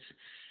plates,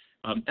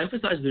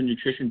 emphasize their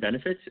nutrition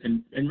benefits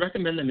and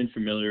recommend them in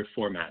familiar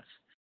formats.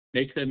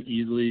 Make them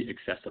easily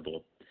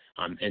accessible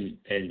and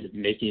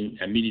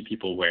meeting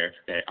people where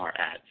they are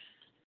at.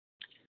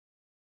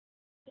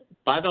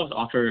 Bivalves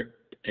offer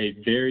a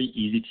very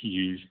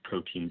easy-to-use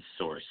protein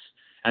source.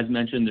 As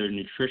mentioned, they're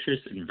nutritious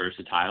and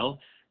versatile.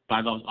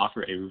 Bivalves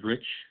offer a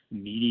rich,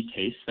 meaty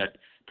taste that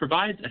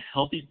provides a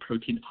healthy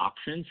protein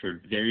option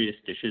for various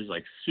dishes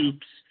like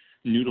soups,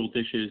 noodle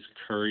dishes,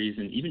 curries,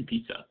 and even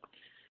pizza.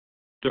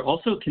 There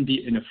also can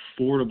be an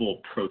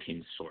affordable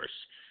protein source.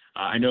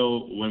 I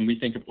know when we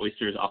think of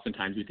oysters,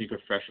 oftentimes we think of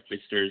fresh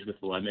oysters with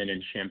lemon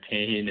and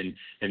champagne,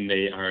 and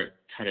they are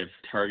kind of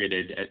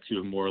targeted to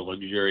a more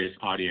luxurious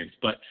audience.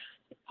 But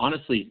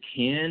honestly,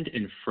 canned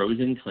and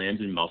frozen clams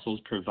and mussels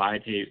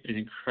provide an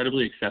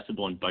incredibly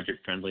accessible and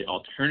budget-friendly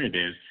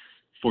alternative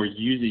for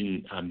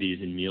using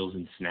these in meals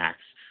and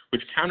snacks,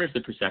 which counters the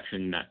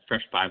perception that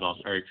fresh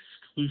bivalves are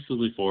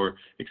exclusively for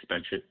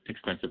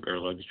expensive or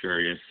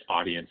luxurious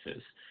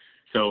audiences.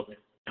 So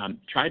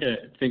try to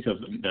think of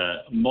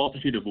the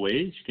multitude of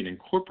ways you can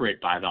incorporate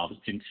bivalves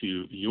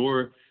into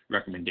your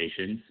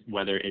recommendations,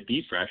 whether it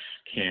be fresh,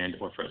 canned,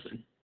 or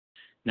frozen.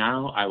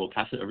 Now I will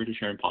pass it over to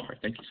Sharon Palmer.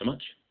 Thank you so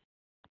much.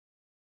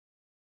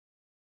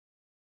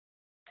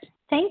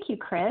 Thank you,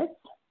 Chris.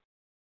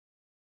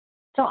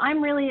 So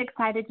I'm really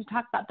excited to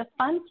talk about the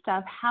fun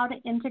stuff, how to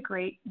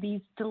integrate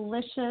these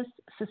delicious,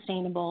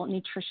 sustainable,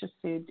 nutritious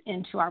foods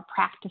into our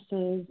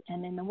practices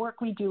and in the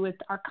work we do with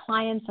our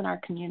clients and our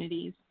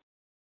communities.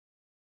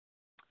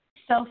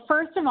 So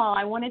first of all,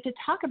 I wanted to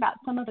talk about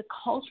some of the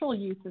cultural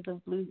uses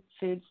of blue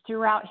foods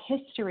throughout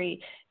history.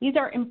 These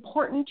are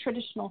important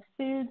traditional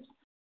foods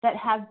that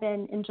have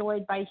been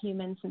enjoyed by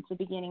humans since the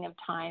beginning of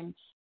time.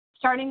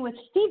 Starting with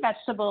sea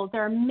vegetables,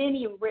 there are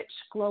many rich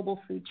global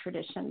food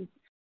traditions.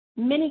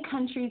 Many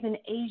countries in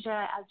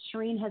Asia, as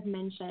Sherene has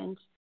mentioned,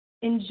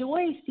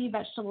 enjoy sea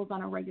vegetables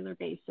on a regular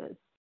basis.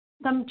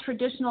 Some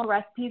traditional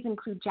recipes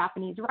include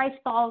Japanese rice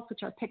balls,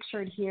 which are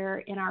pictured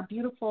here in our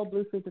beautiful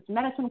Blue Foods as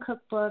Medicine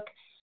cookbook,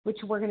 which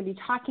we're going to be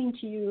talking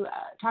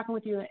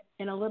with you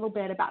in a little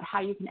bit about how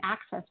you can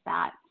access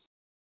that.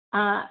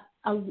 A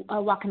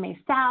wakame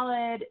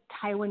salad,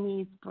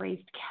 Taiwanese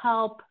braised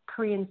kelp,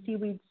 Korean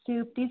seaweed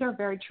soup. These are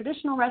very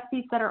traditional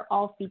recipes that are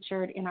all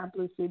featured in our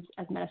Blue Foods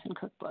as Medicine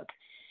cookbook.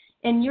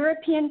 In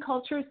European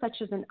cultures, such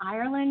as in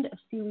Ireland, a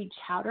seaweed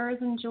chowder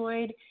is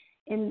enjoyed.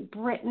 In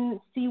Britain,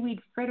 seaweed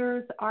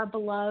fritters are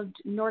beloved.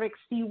 Nordic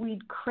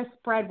seaweed crisp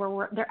bread,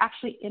 where they're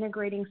actually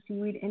integrating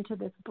seaweed into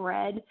this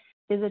bread,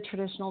 is a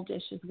traditional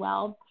dish as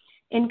well.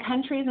 In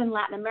countries in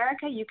Latin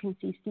America, you can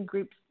see sea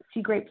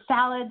grape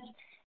salads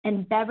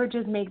and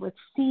beverages made with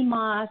sea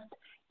moss,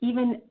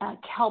 even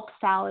kelp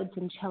salads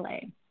in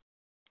Chile.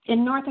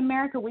 In North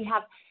America, we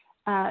have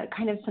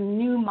kind of some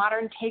new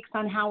modern takes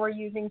on how we're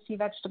using sea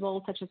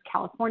vegetables, such as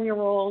California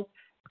rolls,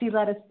 sea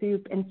lettuce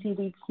soup, and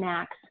seaweed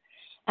snacks.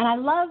 And I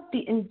love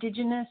the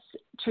indigenous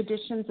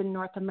traditions in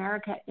North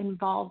America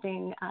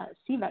involving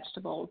sea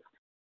vegetables.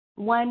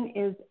 One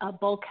is a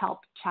bull kelp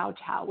chow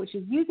chow, which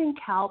is using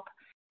kelp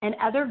and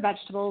other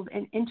vegetables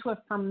into a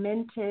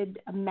fermented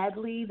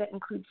medley that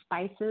includes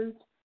spices.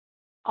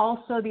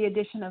 Also, the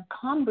addition of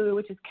kombu,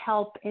 which is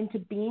kelp, into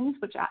beans,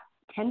 which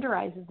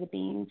tenderizes the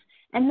beans.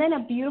 And then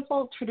a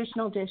beautiful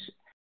traditional dish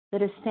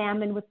that is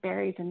salmon with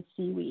berries and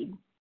seaweed.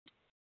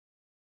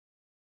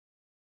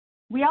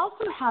 We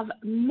also have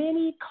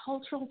many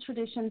cultural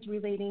traditions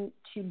relating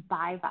to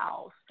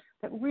bivalves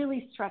that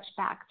really stretch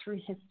back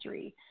through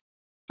history.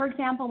 For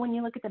example, when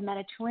you look at the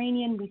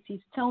Mediterranean, we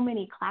see so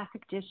many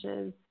classic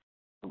dishes.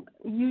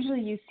 Usually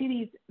you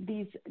see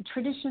these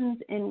traditions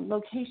in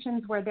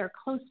locations where they're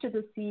close to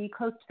the sea,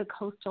 close to the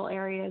coastal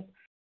areas.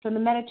 So in the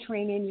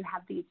Mediterranean, you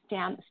have these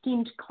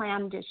steamed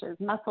clam dishes,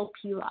 mussel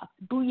pilaf,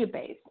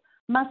 bouillabaisse,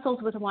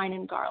 mussels with wine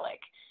and garlic.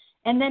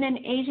 And then in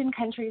Asian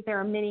countries, there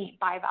are many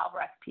bivalve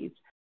recipes.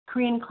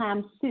 Korean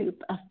clam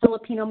soup, a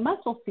Filipino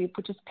mussel soup,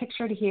 which is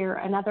pictured here,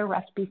 another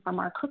recipe from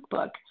our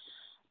cookbook.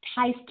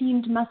 Thai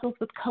steamed mussels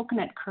with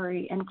coconut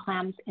curry and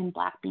clams in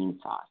black bean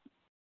sauce.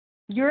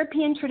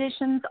 European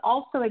traditions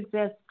also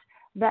exist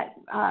that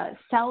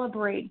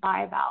celebrate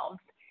bivalves.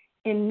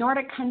 In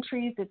Nordic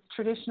countries, it's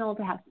traditional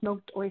to have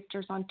smoked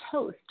oysters on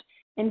toast.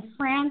 In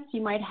France,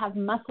 you might have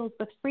mussels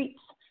with frites.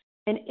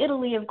 In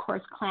Italy, of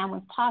course, clam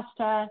with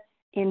pasta.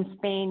 In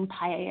Spain,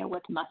 paella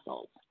with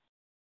mussels.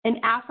 In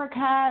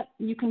Africa,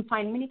 you can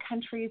find many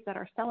countries that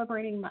are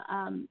celebrating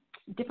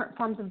different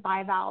forms of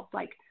bivalves,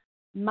 like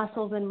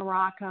mussels in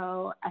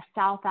Morocco, a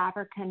South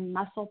African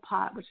mussel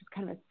pot, which is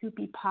kind of a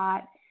soupy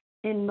pot.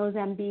 In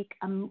Mozambique,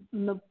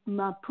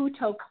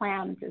 Maputo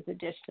clams is a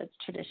dish that's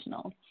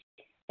traditional.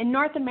 In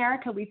North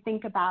America, we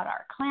think about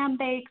our clam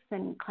bakes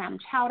and clam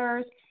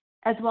chowders,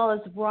 as well as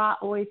raw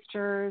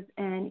oysters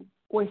and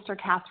oyster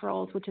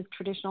casseroles, which is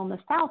traditional in the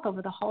South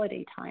over the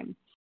holiday time.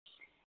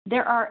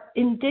 There are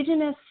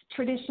indigenous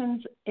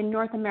traditions in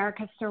North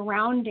America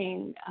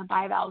surrounding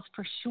bivalves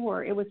for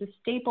sure. It was a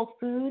staple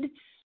food.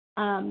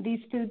 These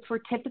foods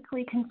were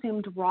typically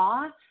consumed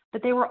raw,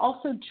 but they were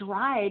also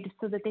dried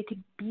so that they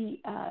could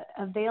be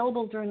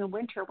available during the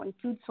winter when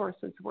food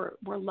sources were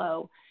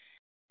low.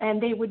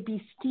 And they would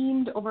be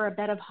steamed over a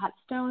bed of hot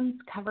stones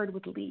covered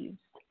with leaves.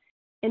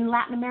 In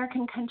Latin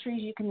American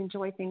countries, you can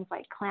enjoy things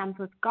like clams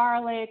with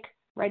garlic,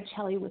 red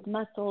chili with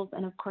mussels,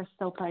 and of course,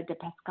 sopa de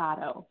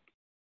pescado.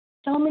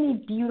 So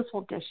many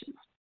beautiful dishes.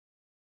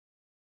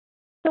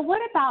 So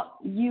what about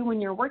you when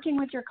you're working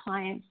with your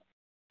clients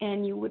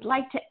and you would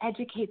like to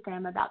educate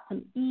them about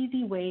some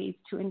easy ways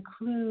to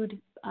include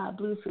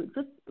blue foods?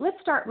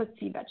 Let's start with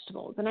sea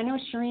vegetables. And I know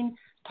Sherene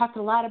talked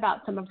a lot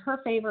about some of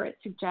her favorite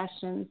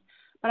suggestions,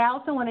 but I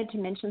also wanted to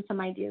mention some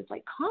ideas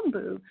like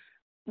kombu,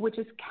 which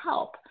is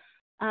kelp.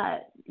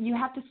 You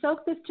have to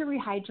soak this to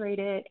rehydrate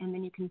it, and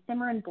then you can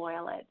simmer and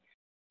boil it.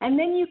 And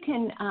then you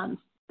can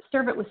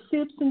serve it with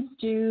soups and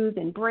stews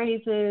and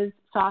braises,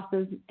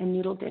 sauces, and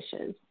noodle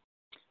dishes.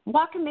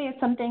 Wakame is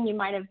something you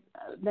might have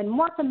been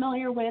more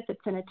familiar with. It's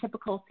in a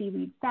typical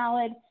seaweed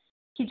salad.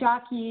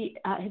 Hijiki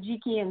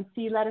and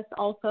sea lettuce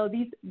also.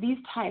 These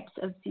types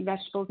of sea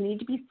vegetables need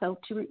to be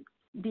soaked to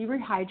be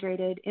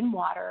rehydrated in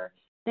water,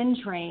 then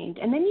drained,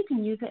 and then you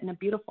can use it in a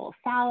beautiful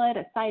salad,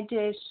 a side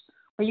dish,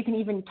 or you can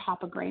even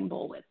top a grain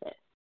bowl with it.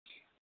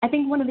 I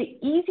think one of the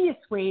easiest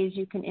ways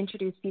you can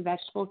introduce sea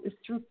vegetables is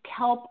through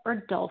kelp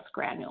or dulse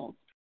granules.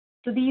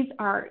 So these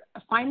are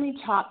finely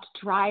chopped,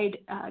 dried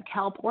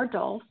kelp or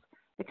dulse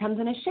that comes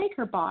in a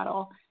shaker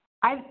bottle.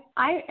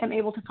 I am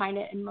able to find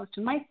it in most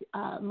of my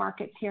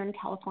markets here in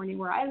California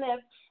where I live,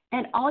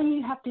 and all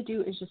you have to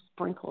do is just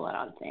sprinkle it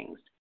on things.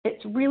 It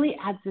really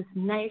adds this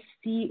nice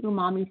sea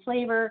umami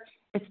flavor.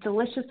 It's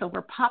delicious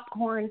over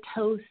popcorn,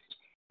 toast,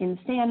 in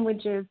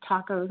sandwiches,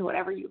 tacos,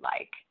 whatever you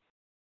like.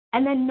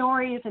 And then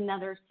nori is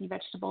another sea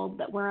vegetable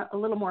that we're a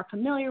little more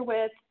familiar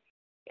with.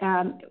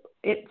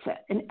 It's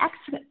an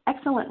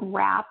excellent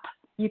wrap.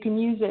 You can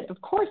use it, of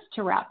course,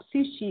 to wrap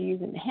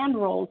sushis and hand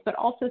rolls, but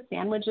also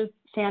sandwiches,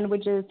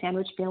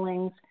 sandwich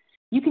fillings.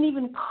 You can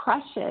even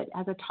crush it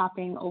as a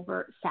topping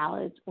over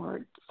salads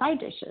or side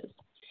dishes.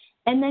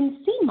 And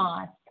then sea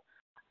moss,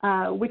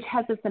 which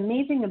has this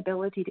amazing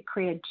ability to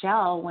create a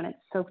gel when it's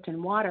soaked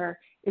in water,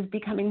 is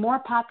becoming more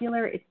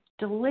popular. It's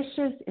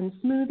delicious in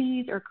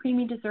smoothies or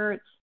creamy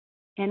desserts.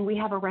 And we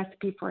have a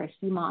recipe for a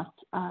sea moss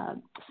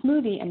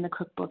smoothie in the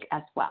cookbook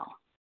as well.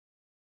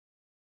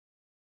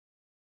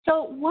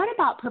 So what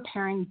about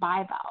preparing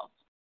bivalves?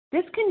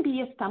 This can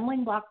be a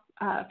stumbling block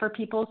for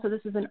people. So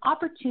this is an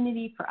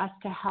opportunity for us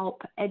to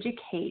help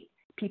educate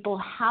people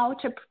how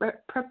to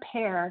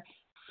prepare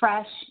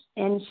fresh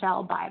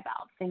in-shell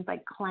bivalves, things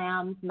like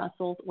clams,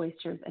 mussels,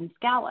 oysters, and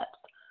scallops.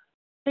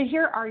 So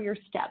here are your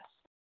steps.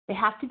 They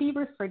have to be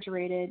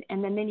refrigerated,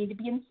 and then they need to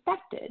be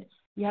inspected.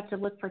 You have to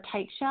look for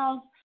tight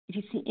shells. If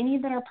you see any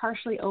that are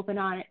partially open,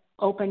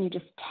 you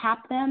just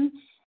tap them,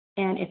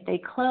 and if they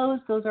close,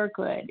 those are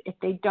good. If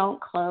they don't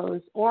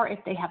close, or if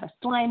they have a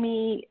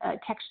slimy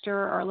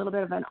texture or a little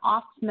bit of an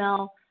off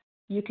smell,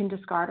 you can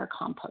discard or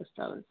compost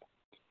those.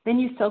 Then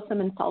you soak them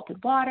in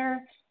salted water.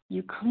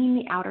 You clean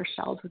the outer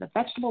shells with a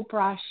vegetable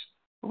brush,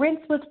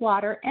 rinse with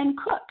water, and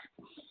cook.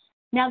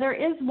 Now, there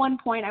is one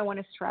point I want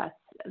to stress,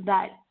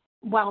 that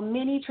while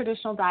many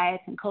traditional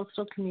diets and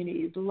coastal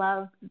communities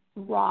love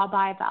raw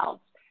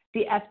bivalves,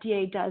 the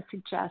FDA does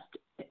suggest,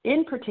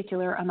 in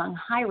particular among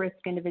high-risk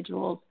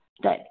individuals,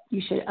 that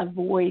you should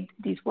avoid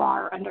these raw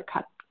or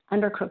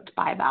undercooked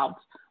bivalves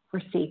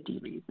for safety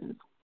reasons.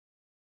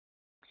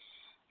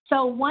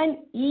 So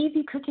one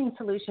easy cooking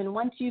solution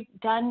once you're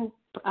done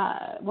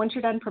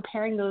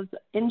preparing those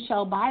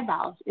in-shell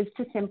bivalves is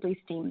to simply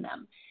steam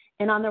them.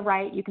 And on the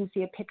right, you can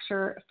see a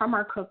picture from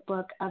our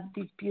cookbook of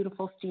these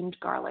beautiful steamed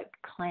garlic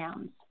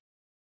clams.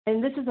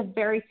 And this is a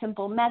very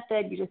simple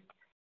method. You just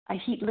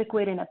heat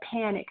liquid in a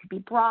pan. It could be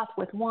broth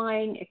with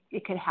wine.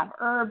 It could have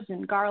herbs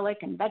and garlic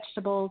and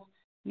vegetables.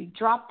 You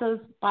drop those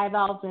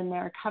bivalves in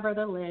there, cover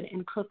the lid,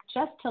 and cook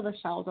just till the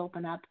shells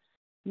open up.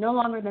 No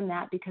longer than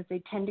that because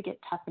they tend to get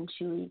tough and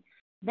chewy.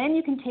 Then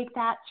you can take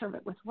that, serve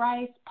it with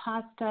rice,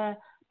 pasta,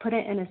 put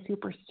it in a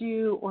soup or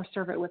stew, or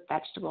serve it with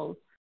vegetables.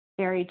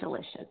 Very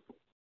delicious.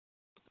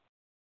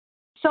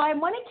 So I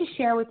wanted to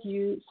share with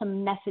you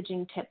some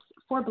messaging tips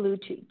for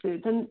Bluetooth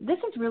foods. And this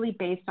is really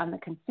based on the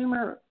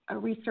consumer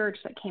research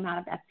that came out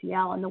of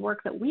FCL and the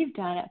work that we've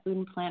done at Food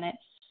and Planet,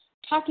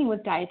 talking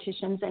with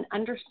dietitians and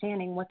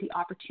understanding what the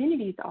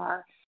opportunities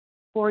are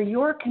for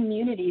your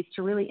communities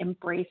to really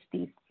embrace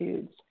these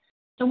foods.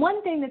 So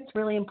one thing that's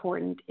really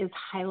important is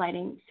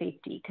highlighting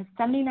safety, because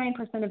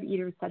 79% of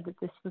eaters said that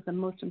this was the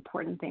most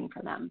important thing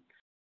for them.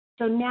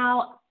 So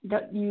now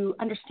that you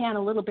understand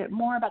a little bit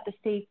more about the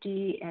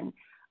safety and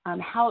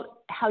how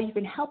you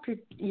can help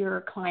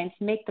your clients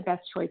make the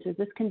best choices,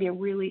 this can be a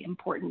really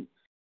important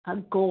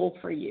goal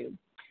for you.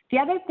 The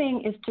other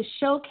thing is to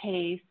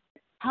showcase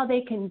how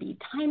they can be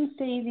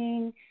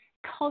time-saving,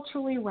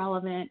 culturally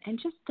relevant, and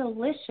just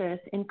delicious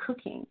in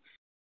cooking,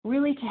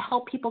 really to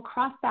help people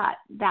cross that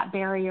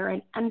barrier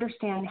and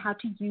understand how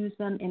to use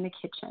them in the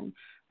kitchen.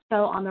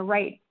 So on the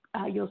right,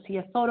 you'll see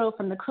a photo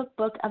from the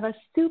cookbook of a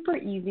super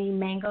easy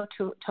mango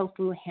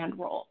tofu hand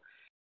roll.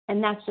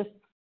 And that's just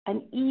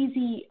an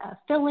easy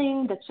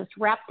filling that's just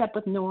wrapped up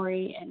with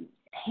nori and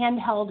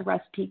handheld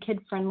recipe,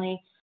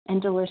 kid-friendly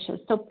and delicious.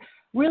 So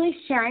really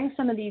sharing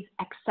some of these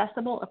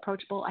accessible,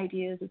 approachable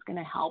ideas is going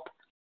to help.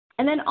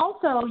 And then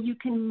also you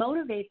can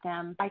motivate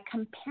them by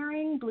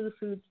comparing blue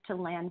foods to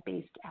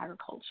land-based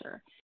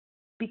agriculture.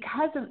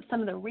 Because of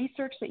some of the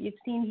research that you've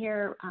seen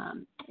here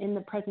in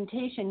the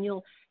presentation,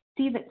 you'll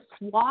see that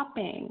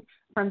swapping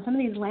from some of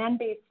these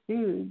land-based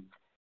foods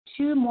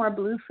to more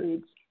blue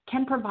foods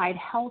can provide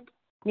health,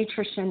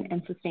 nutrition,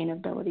 and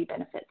sustainability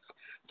benefits.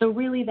 So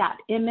really that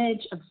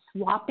image of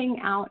swapping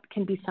out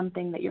can be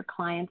something that your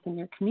clients and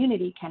your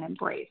community can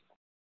embrace.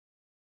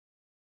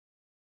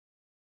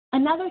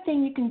 Another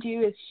thing you can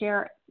do is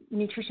share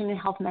nutrition and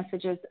health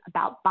messages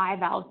about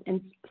bivalves in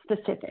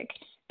specific.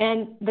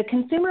 And the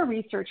consumer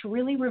research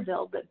really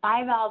revealed that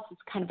bivalves is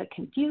kind of a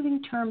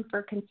confusing term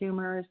for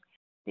consumers.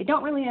 They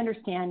don't really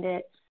understand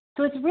it.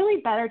 So it's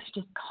really better to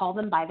just call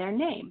them by their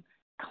name: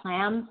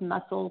 clams,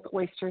 mussels,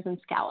 oysters, and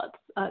scallops.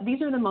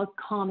 These are the most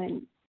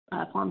common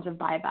forms of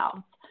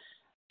bivalves.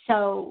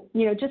 So,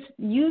 just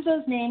use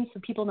those names so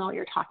people know what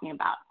you're talking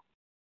about.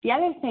 The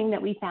other thing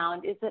that we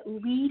found is that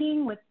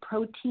leading with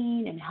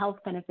protein and health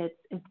benefits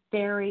is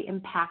very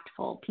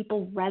impactful.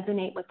 People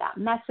resonate with that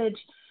message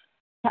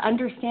to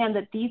understand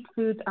that these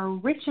foods are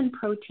rich in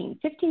protein,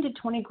 15 to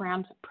 20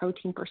 grams of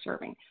protein per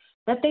serving,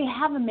 that they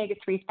have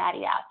omega-3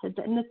 fatty acids,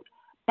 and this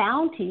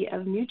bounty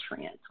of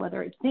nutrients,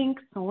 whether it's zinc,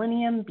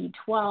 selenium,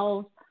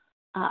 B12,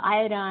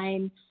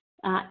 iodine,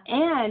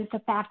 and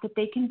the fact that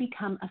they can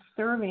become a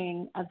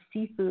serving of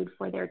seafood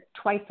for their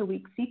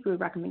twice-a-week seafood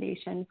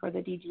recommendation for the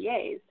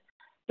DGAs.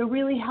 So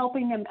really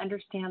helping them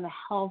understand the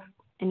health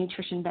and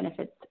nutrition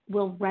benefits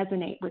will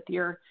resonate with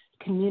your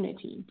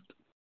community.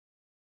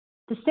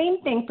 The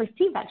same thing for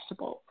sea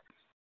vegetables.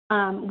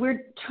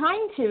 We're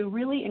trying to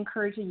really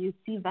encourage you to use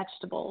sea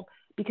vegetable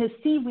because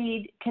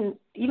seaweed can,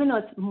 even though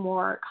it's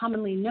more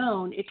commonly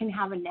known, it can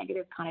have a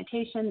negative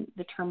connotation,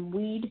 the term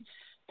weed.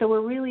 So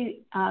we're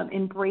really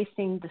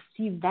embracing the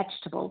sea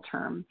vegetable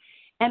term.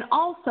 And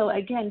also,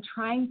 again,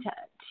 trying to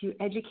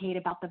educate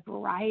about the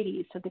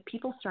varieties so that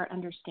people start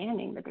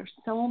understanding that there's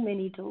so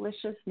many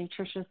delicious,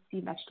 nutritious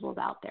sea vegetables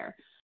out there,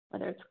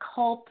 whether it's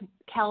kelp,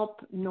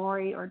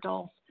 nori, or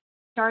dulse,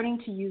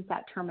 starting to use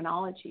that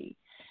terminology.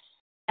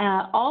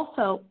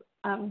 Also,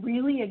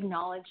 really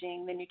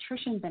acknowledging the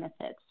nutrition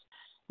benefits.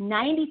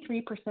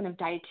 93% of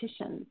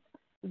dietitians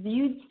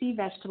viewed sea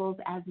vegetables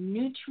as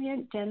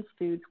nutrient-dense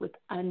foods with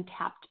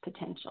untapped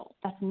potential.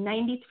 That's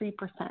 93%.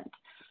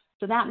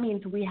 So that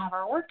means we have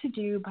our work to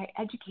do by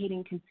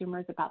educating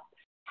consumers about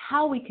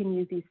how we can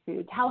use these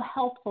foods, how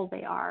healthful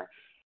they are,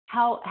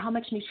 how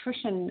much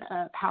nutrition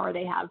power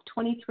they have,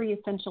 23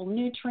 essential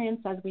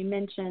nutrients, as we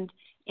mentioned,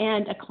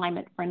 and a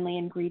climate-friendly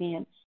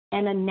ingredient,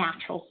 and a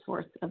natural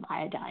source of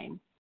iodine.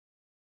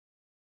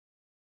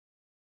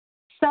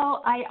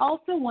 So I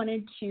also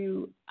wanted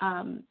to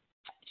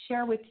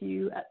share with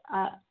you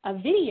a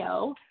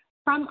video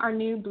from our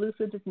new Blue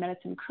Foods as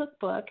Medicine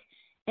cookbook.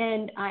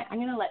 And I'm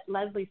going to let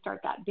Leslie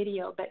start that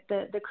video, but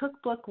the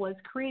cookbook was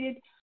created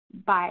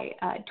by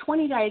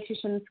 20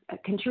 dietitians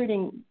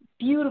contributing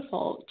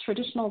beautiful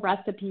traditional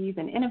recipes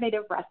and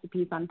innovative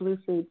recipes on blue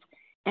foods.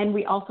 And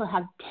we also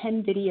have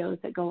 10 videos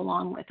that go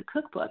along with the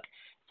cookbook.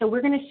 So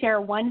we're going to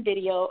share one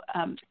video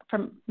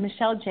from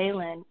Michelle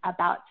Jalen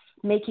about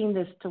making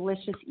this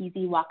delicious,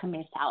 easy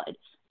wakame salad.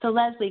 So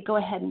Leslie, go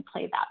ahead and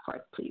play that for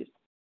us, please.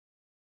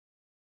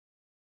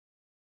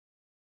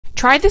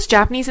 Try this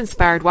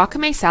Japanese-inspired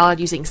wakame salad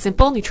using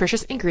simple,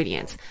 nutritious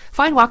ingredients.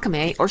 Find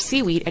wakame or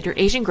seaweed at your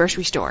Asian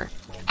grocery store.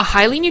 A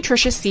highly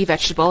nutritious sea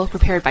vegetable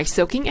prepared by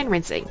soaking and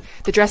rinsing.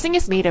 The dressing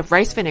is made of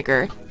rice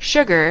vinegar,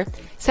 sugar,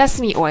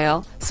 sesame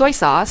oil, soy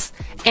sauce,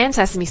 and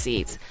sesame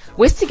seeds.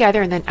 Whisk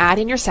together and then add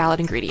in your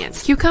salad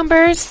ingredients: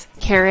 cucumbers,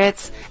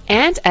 carrots,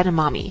 and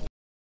edamame.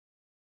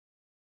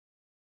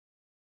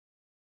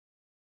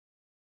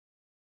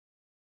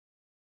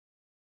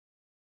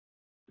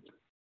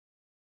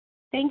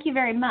 Thank you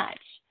very much.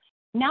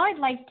 Now I'd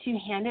like to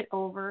hand it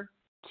over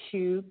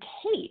to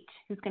Kate,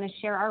 who's going to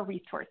share our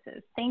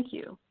resources. Thank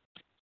you.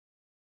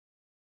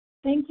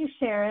 Thank you,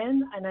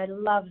 Sharon, and I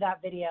love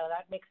that video.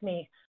 That makes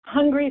me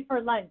hungry for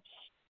lunch.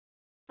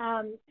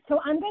 So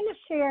I'm going to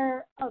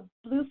share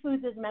Blue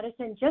Foods as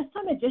Medicine, just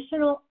some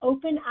additional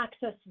open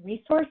access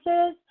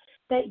resources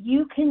that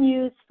you can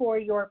use for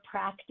your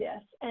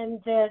practice.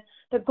 And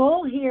the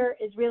goal here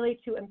is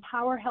really to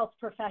empower health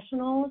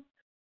professionals,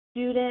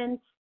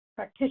 students,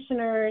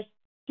 practitioners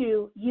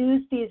to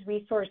use these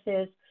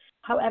resources,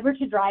 however,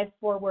 to drive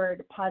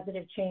forward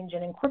positive change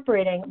in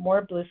incorporating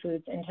more Blue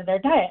Foods into their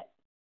diet.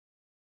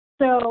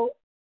 So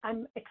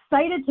I'm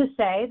excited to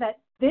say that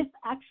this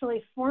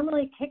actually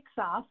formally kicks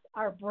off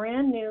our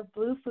brand new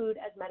Blue Food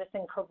as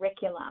Medicine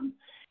curriculum.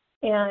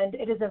 And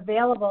it is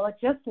available, it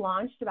just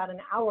launched about an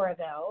hour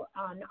ago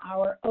on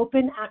our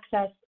open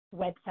access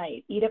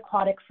website,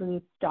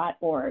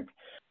 eataquaticfoods.org.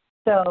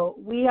 So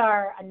we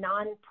are a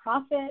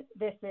nonprofit.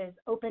 This is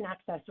open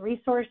access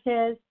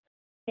resources.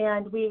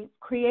 And we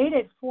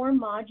created 4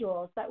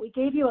 modules that we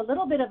gave you a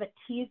little bit of a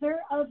teaser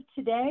of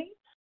today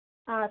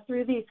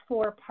through these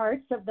 4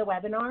 parts of the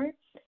webinar.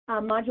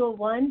 Module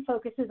 1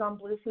 focuses on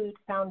Blue Food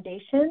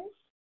foundations,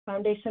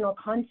 foundational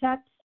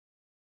concepts.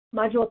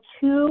 Module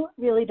 2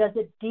 really does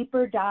a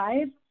deeper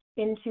dive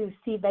into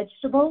sea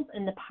vegetables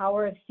and the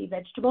power of sea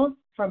vegetables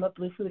from a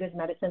Blue Food as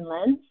Medicine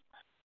lens.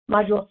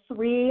 Module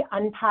 3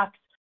 unpacks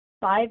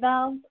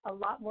bivalves a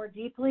lot more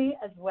deeply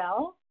as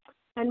well.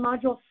 And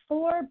Module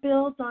 4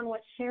 builds on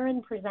what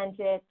Sharon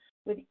presented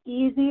with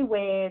easy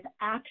ways,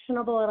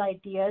 actionable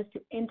ideas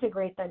to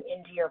integrate them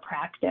into your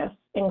practice,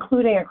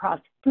 including across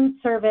food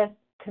service,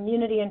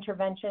 community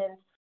interventions,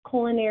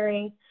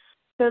 culinary.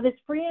 So this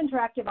free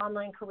interactive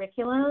online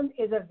curriculum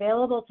is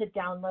available to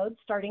download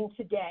starting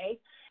today.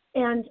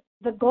 And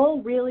the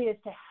goal really is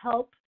to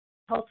help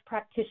health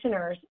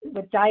practitioners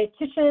with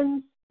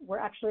dietitians. We're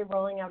actually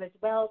rolling out as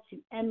well to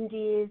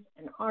MDs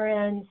and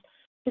RNs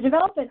to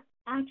develop an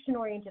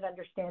action-oriented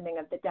understanding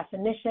of the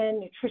definition,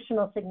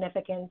 nutritional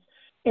significance,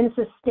 and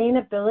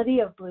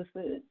sustainability of Blue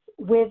Foods,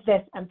 with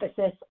this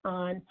emphasis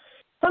on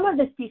some of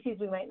the species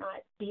we might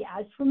not be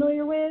as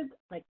familiar with,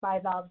 like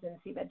bivalves and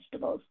sea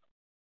vegetables,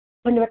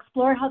 and to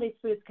explore how these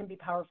foods can be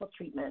powerful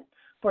treatment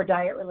for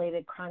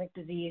diet-related chronic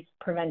disease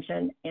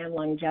prevention and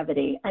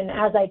longevity. And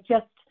as I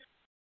just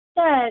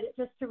said,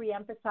 just to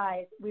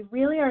reemphasize, we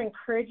really are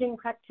encouraging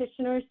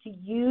practitioners to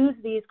use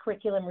these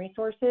curriculum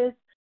resources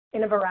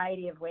in a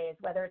variety of ways,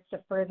 whether it's to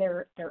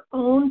further their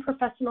own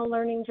professional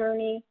learning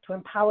journey, to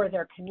empower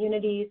their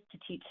communities, to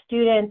teach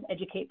students,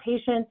 educate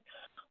patients,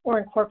 or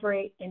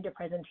incorporate into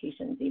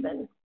presentations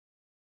even.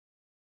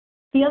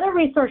 The other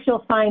resource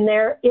you'll find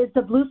there is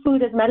the Blue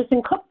Food as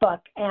Medicine cookbook,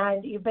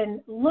 and you've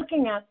been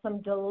looking at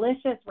some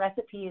delicious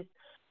recipes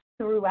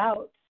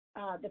throughout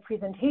the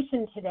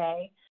presentation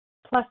today,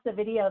 plus the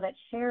video that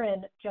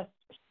Sharon just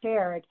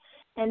shared.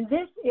 And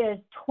this is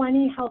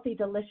 20 healthy,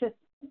 delicious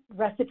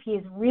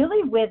recipes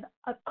really with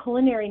a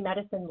culinary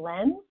medicine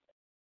lens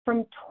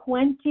from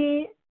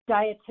 20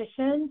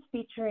 dietitians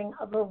featuring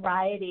a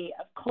variety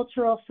of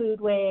cultural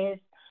foodways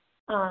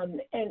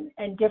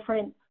and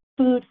different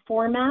food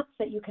formats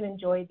that you can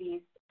enjoy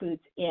these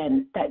foods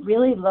in that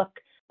really look,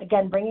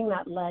 again, bringing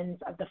that lens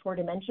of the 4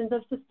 dimensions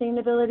of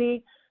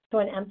sustainability. So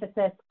an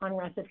emphasis on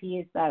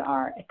recipes that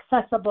are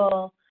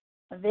accessible,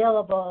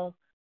 available,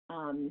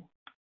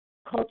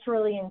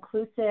 culturally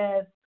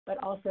inclusive, but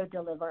also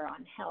deliver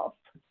on health.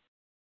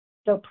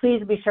 So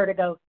please be sure to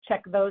go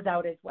check those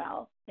out as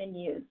well and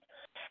use.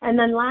 And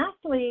then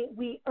lastly,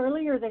 we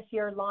earlier this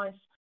year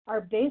launched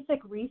our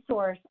basic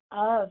resource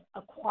of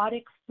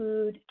aquatic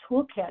food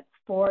toolkits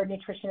for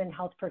nutrition and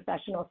health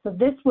professionals. So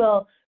this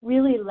will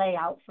really lay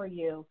out for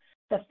you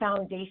the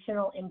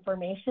foundational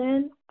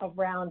information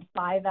around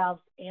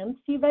bivalves and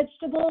sea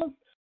vegetables,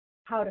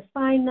 how to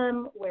find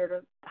them,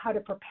 how to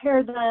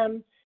prepare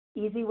them,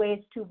 easy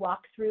ways to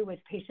walk through with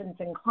patients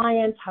and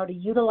clients, how to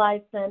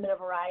utilize them in a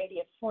variety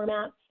of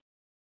formats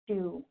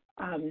to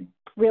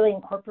really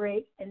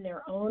incorporate in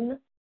their own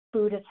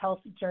food as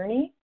health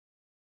journey,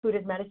 food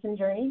as medicine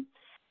journey.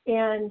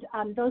 And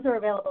those are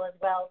available as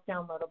well,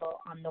 downloadable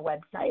on the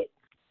website.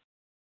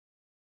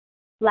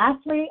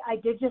 Lastly, I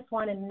did just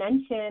want to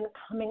mention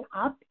coming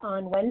up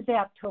on Wednesday,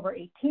 October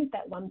 18th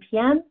at 1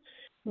 p.m.,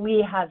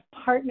 we have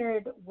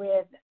partnered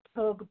with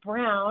Togue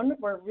Brown.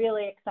 We're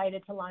really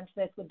excited to launch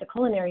this with the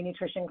Culinary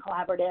Nutrition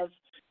Collaborative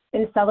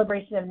in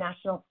celebration of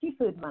National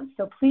Seafood Month.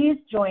 So please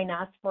join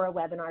us for a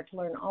webinar to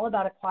learn all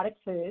about aquatic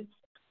foods.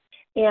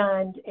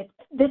 And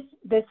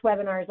this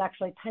webinar is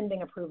actually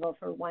pending approval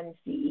for one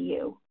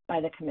CEU by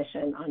the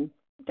Commission on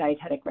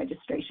Dietetic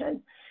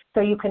Registration.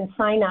 So you can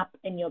sign up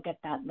and you'll get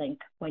that link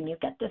when you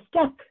get this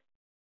deck.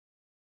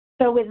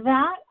 So with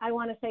that, I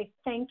want to say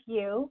thank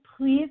you.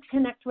 Please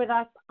connect with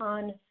us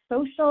on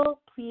social.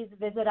 Please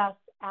visit us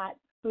at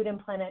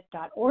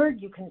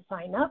foodandplanet.org. You can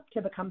sign up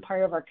to become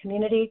part of our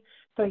community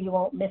so you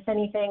won't miss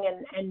anything.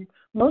 And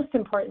most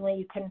importantly,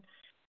 you can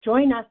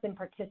join us in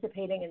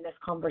participating in this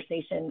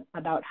conversation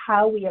about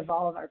how we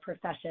evolve our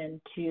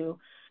profession to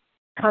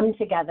come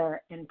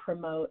together and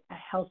promote a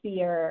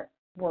healthier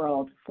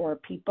world for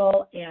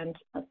people and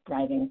a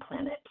thriving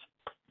planet.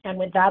 And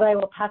with that, I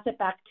will pass it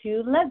back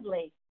to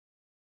Leslie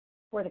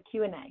for the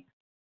Q&A.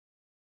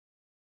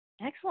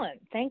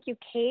 Excellent. Thank you,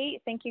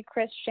 Kate. Thank you,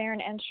 Chris, Sharon,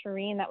 and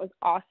Sherene. That was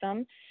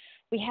awesome.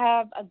 We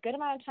have a good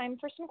amount of time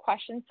for some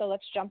questions, so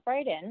let's jump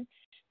right in.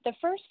 The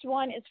first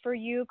one is for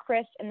you,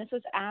 Chris, and this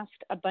was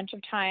asked a bunch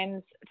of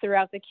times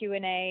throughout the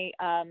Q&A,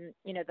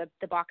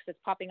 the box that's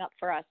popping up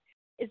for us.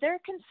 Is there a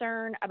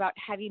concern about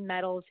heavy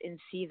metals in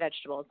sea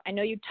vegetables? I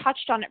know you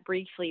touched on it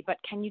briefly, but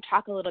can you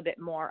talk a little bit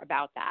more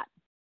about that?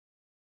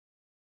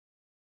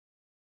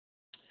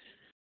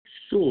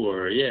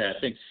 Sure. Yeah.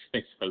 Thanks,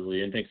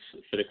 Leslie, and thanks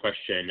for the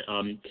question.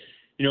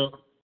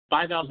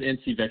 Bivalves and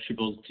sea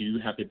vegetables do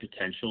have the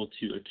potential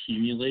to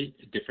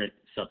accumulate different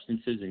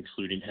substances,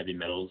 including heavy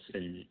metals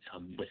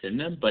within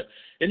them. But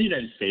in the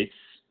United States,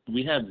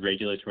 we have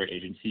regulatory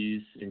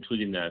agencies,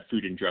 including the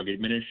Food and Drug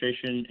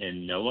Administration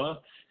and NOAA,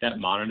 that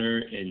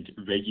monitor and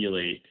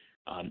regulate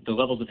the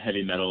levels of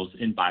heavy metals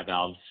in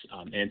bivalves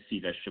and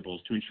sea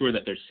vegetables to ensure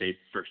that they're safe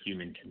for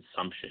human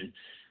consumption.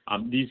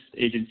 These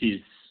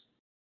agencies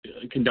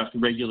conduct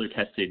regular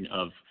testing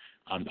of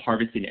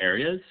harvesting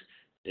areas,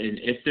 and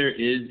if there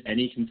is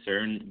any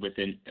concern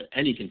within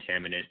any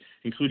contaminant,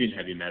 including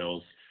heavy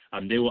metals,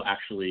 they will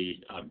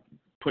actually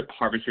put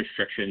harvest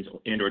restrictions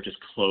and or just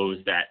close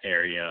that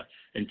area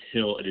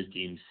until it is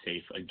deemed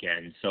safe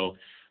again. So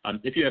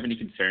if you have any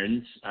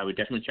concerns, I would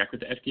definitely check with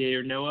the FDA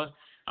or NOAA.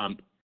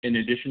 And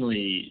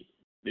additionally,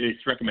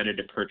 it's recommended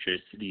to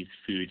purchase these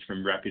foods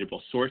from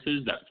reputable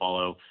sources that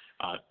follow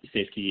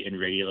safety and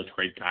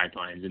regulatory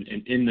guidelines.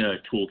 And in the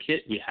toolkit,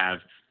 we have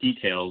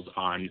details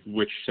on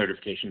which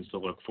certifications to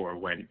look for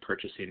when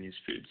purchasing these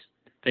foods.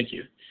 Thank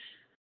you.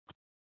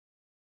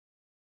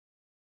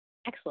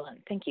 Excellent.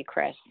 Thank you,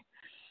 Chris.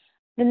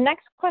 The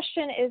next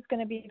question is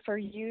going to be for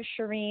you,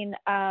 Sherene.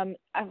 A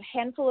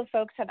handful of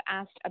folks have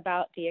asked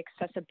about the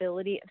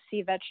accessibility of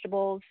sea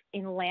vegetables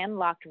in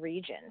landlocked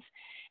regions.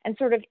 And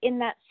sort of in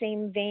that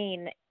same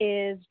vein,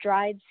 is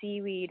dried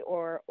seaweed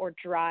or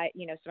dry,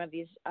 some of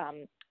these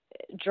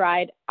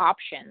dried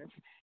options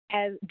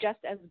just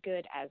as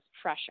good as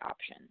fresh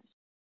options?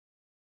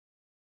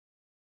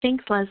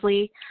 Thanks,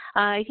 Leslie.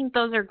 I think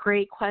those are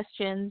great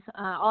questions.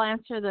 I'll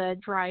answer the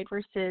dried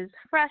versus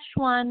fresh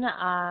one.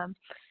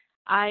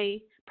 I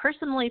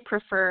personally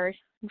prefer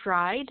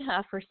dried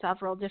for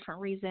several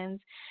different reasons.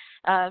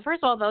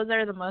 First of all, those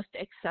are the most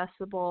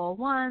accessible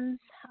ones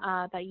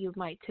that you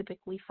might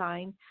typically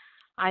find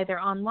either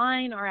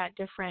online or at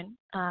different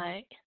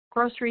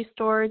grocery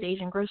stores,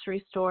 Asian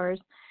grocery stores.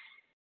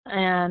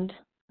 And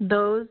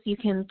those you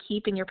can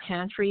keep in your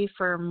pantry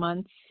for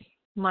months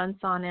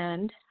on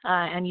end,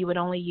 and you would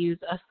only use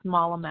a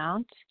small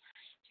amount.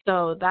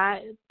 So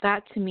that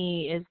to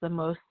me is the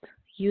most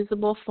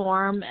usable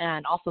form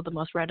and also the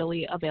most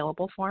readily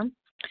available form.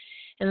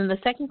 And then the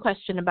second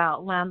question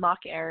about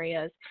landlocked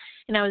areas,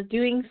 and I was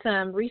doing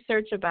some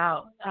research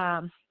about,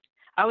 I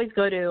always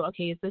go to,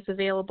 okay, is this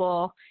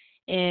available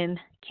in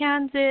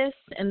Kansas?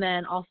 And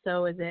then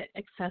also, is it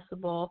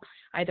accessible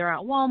either at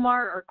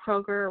Walmart or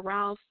Kroger or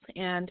Ralph's?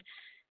 And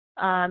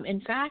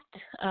in fact,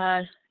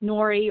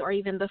 nori or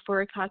even the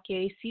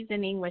furikake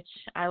seasoning, which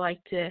I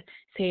like to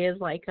say is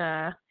like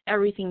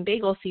everything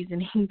bagel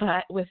seasoning,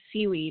 but with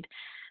seaweed,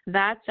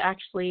 that's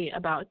actually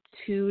about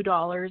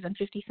 $2.50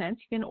 you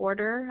can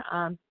order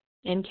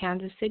in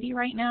Kansas City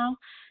right now.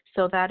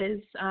 So that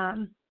is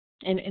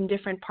in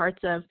different parts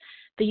of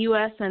the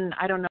U.S. And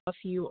I don't know if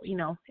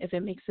if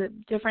it makes a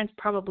difference,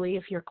 probably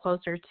if you're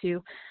closer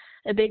to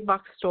a big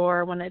box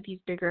store, one of these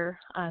bigger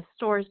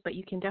stores, but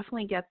you can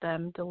definitely get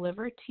them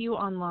delivered to you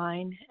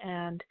online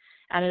and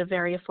at a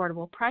very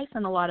affordable price.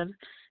 And a lot of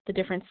the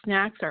different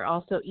snacks are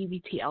also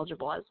EBT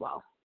eligible as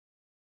well.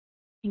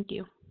 Thank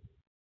you.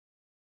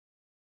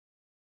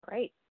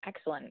 Great.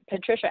 Excellent.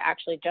 Patricia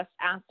actually just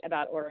asked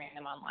about ordering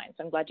them online,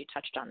 so I'm glad you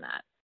touched on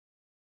that.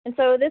 And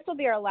so this will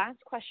be our last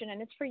question,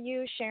 and it's for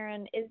you,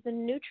 Sharon. Is the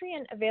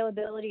nutrient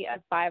availability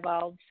of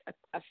bivalves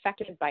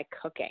affected by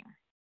cooking?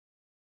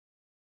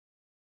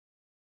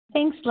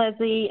 Thanks,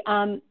 Leslie.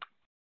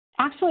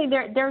 Actually,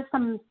 there's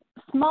some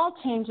small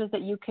changes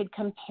that you could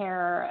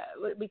compare,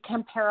 would be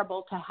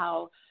comparable to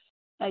how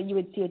you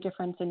would see a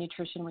difference in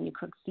nutrition when you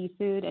cook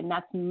seafood, and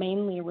that's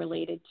mainly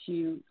related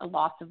to a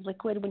loss of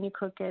liquid when you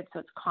cook it, so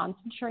it's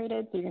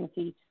concentrated. So you're going to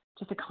see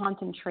just a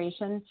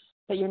concentration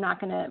that you're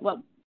not going to,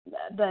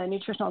 the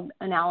nutritional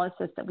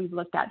analysis that we've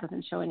looked at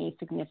doesn't show any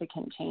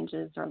significant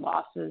changes or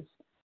losses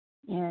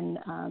in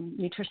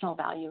nutritional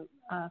value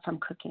from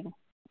cooking.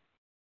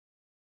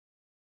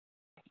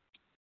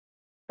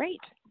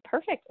 Great.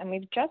 Perfect. And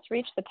we've just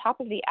reached the top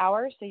of the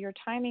hour, so your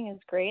timing is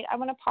great. I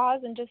want to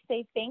pause and just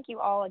say thank you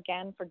all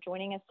again for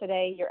joining us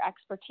today. Your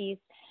expertise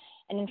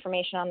and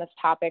information on this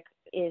topic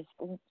is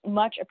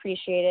much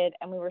appreciated,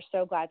 and we were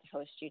so glad to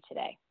host you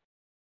today.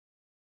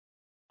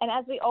 And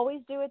as we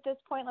always do at this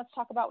point, let's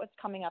talk about what's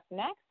coming up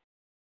next.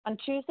 On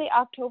Tuesday,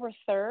 October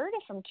 3rd,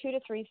 from 2 to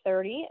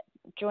 3:30,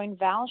 join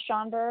Val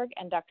Schonberg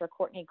and Dr.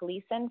 Courtney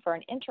Gleason for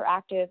an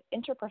interactive,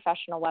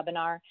 interprofessional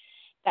webinar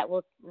that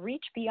will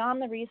reach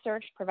beyond the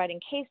research,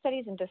 providing case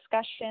studies and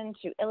discussion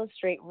to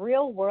illustrate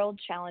real-world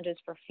challenges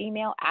for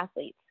female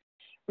athletes.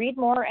 Read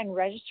more and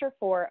register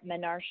for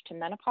Menarche to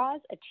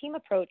Menopause, a team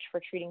approach for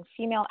treating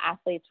female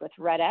athletes with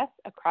RED-S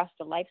across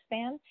the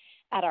lifespan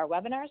at our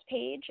webinars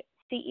page,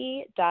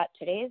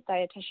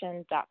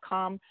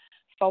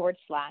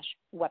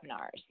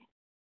 ce.todaysdietitian.com/webinars.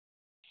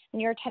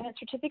 And your attendance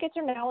certificates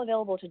are now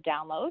available to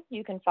download.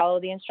 You can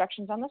follow the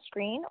instructions on the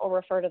screen or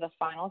refer to the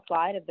final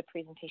slide of the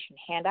presentation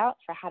handout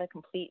for how to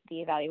complete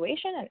the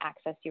evaluation and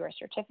access your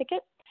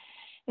certificate.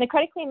 And the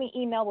credit claiming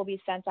email will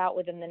be sent out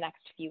within the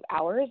next few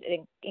hours.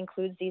 It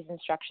includes these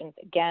instructions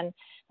again.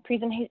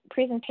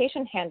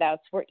 Presentation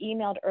handouts were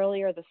emailed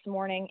earlier this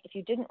morning. If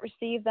you didn't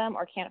receive them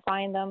or can't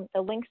find them, the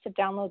links to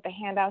download the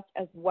handouts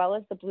as well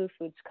as the Blue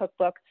Foods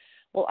Cookbook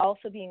will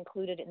also be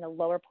included in the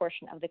lower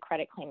portion of the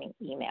credit claiming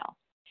email.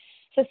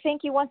 So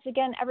thank you once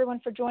again, everyone,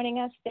 for joining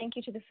us. Thank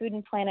you to the Food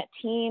and Planet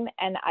team,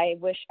 and I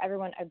wish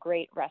everyone a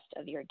great rest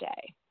of your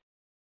day.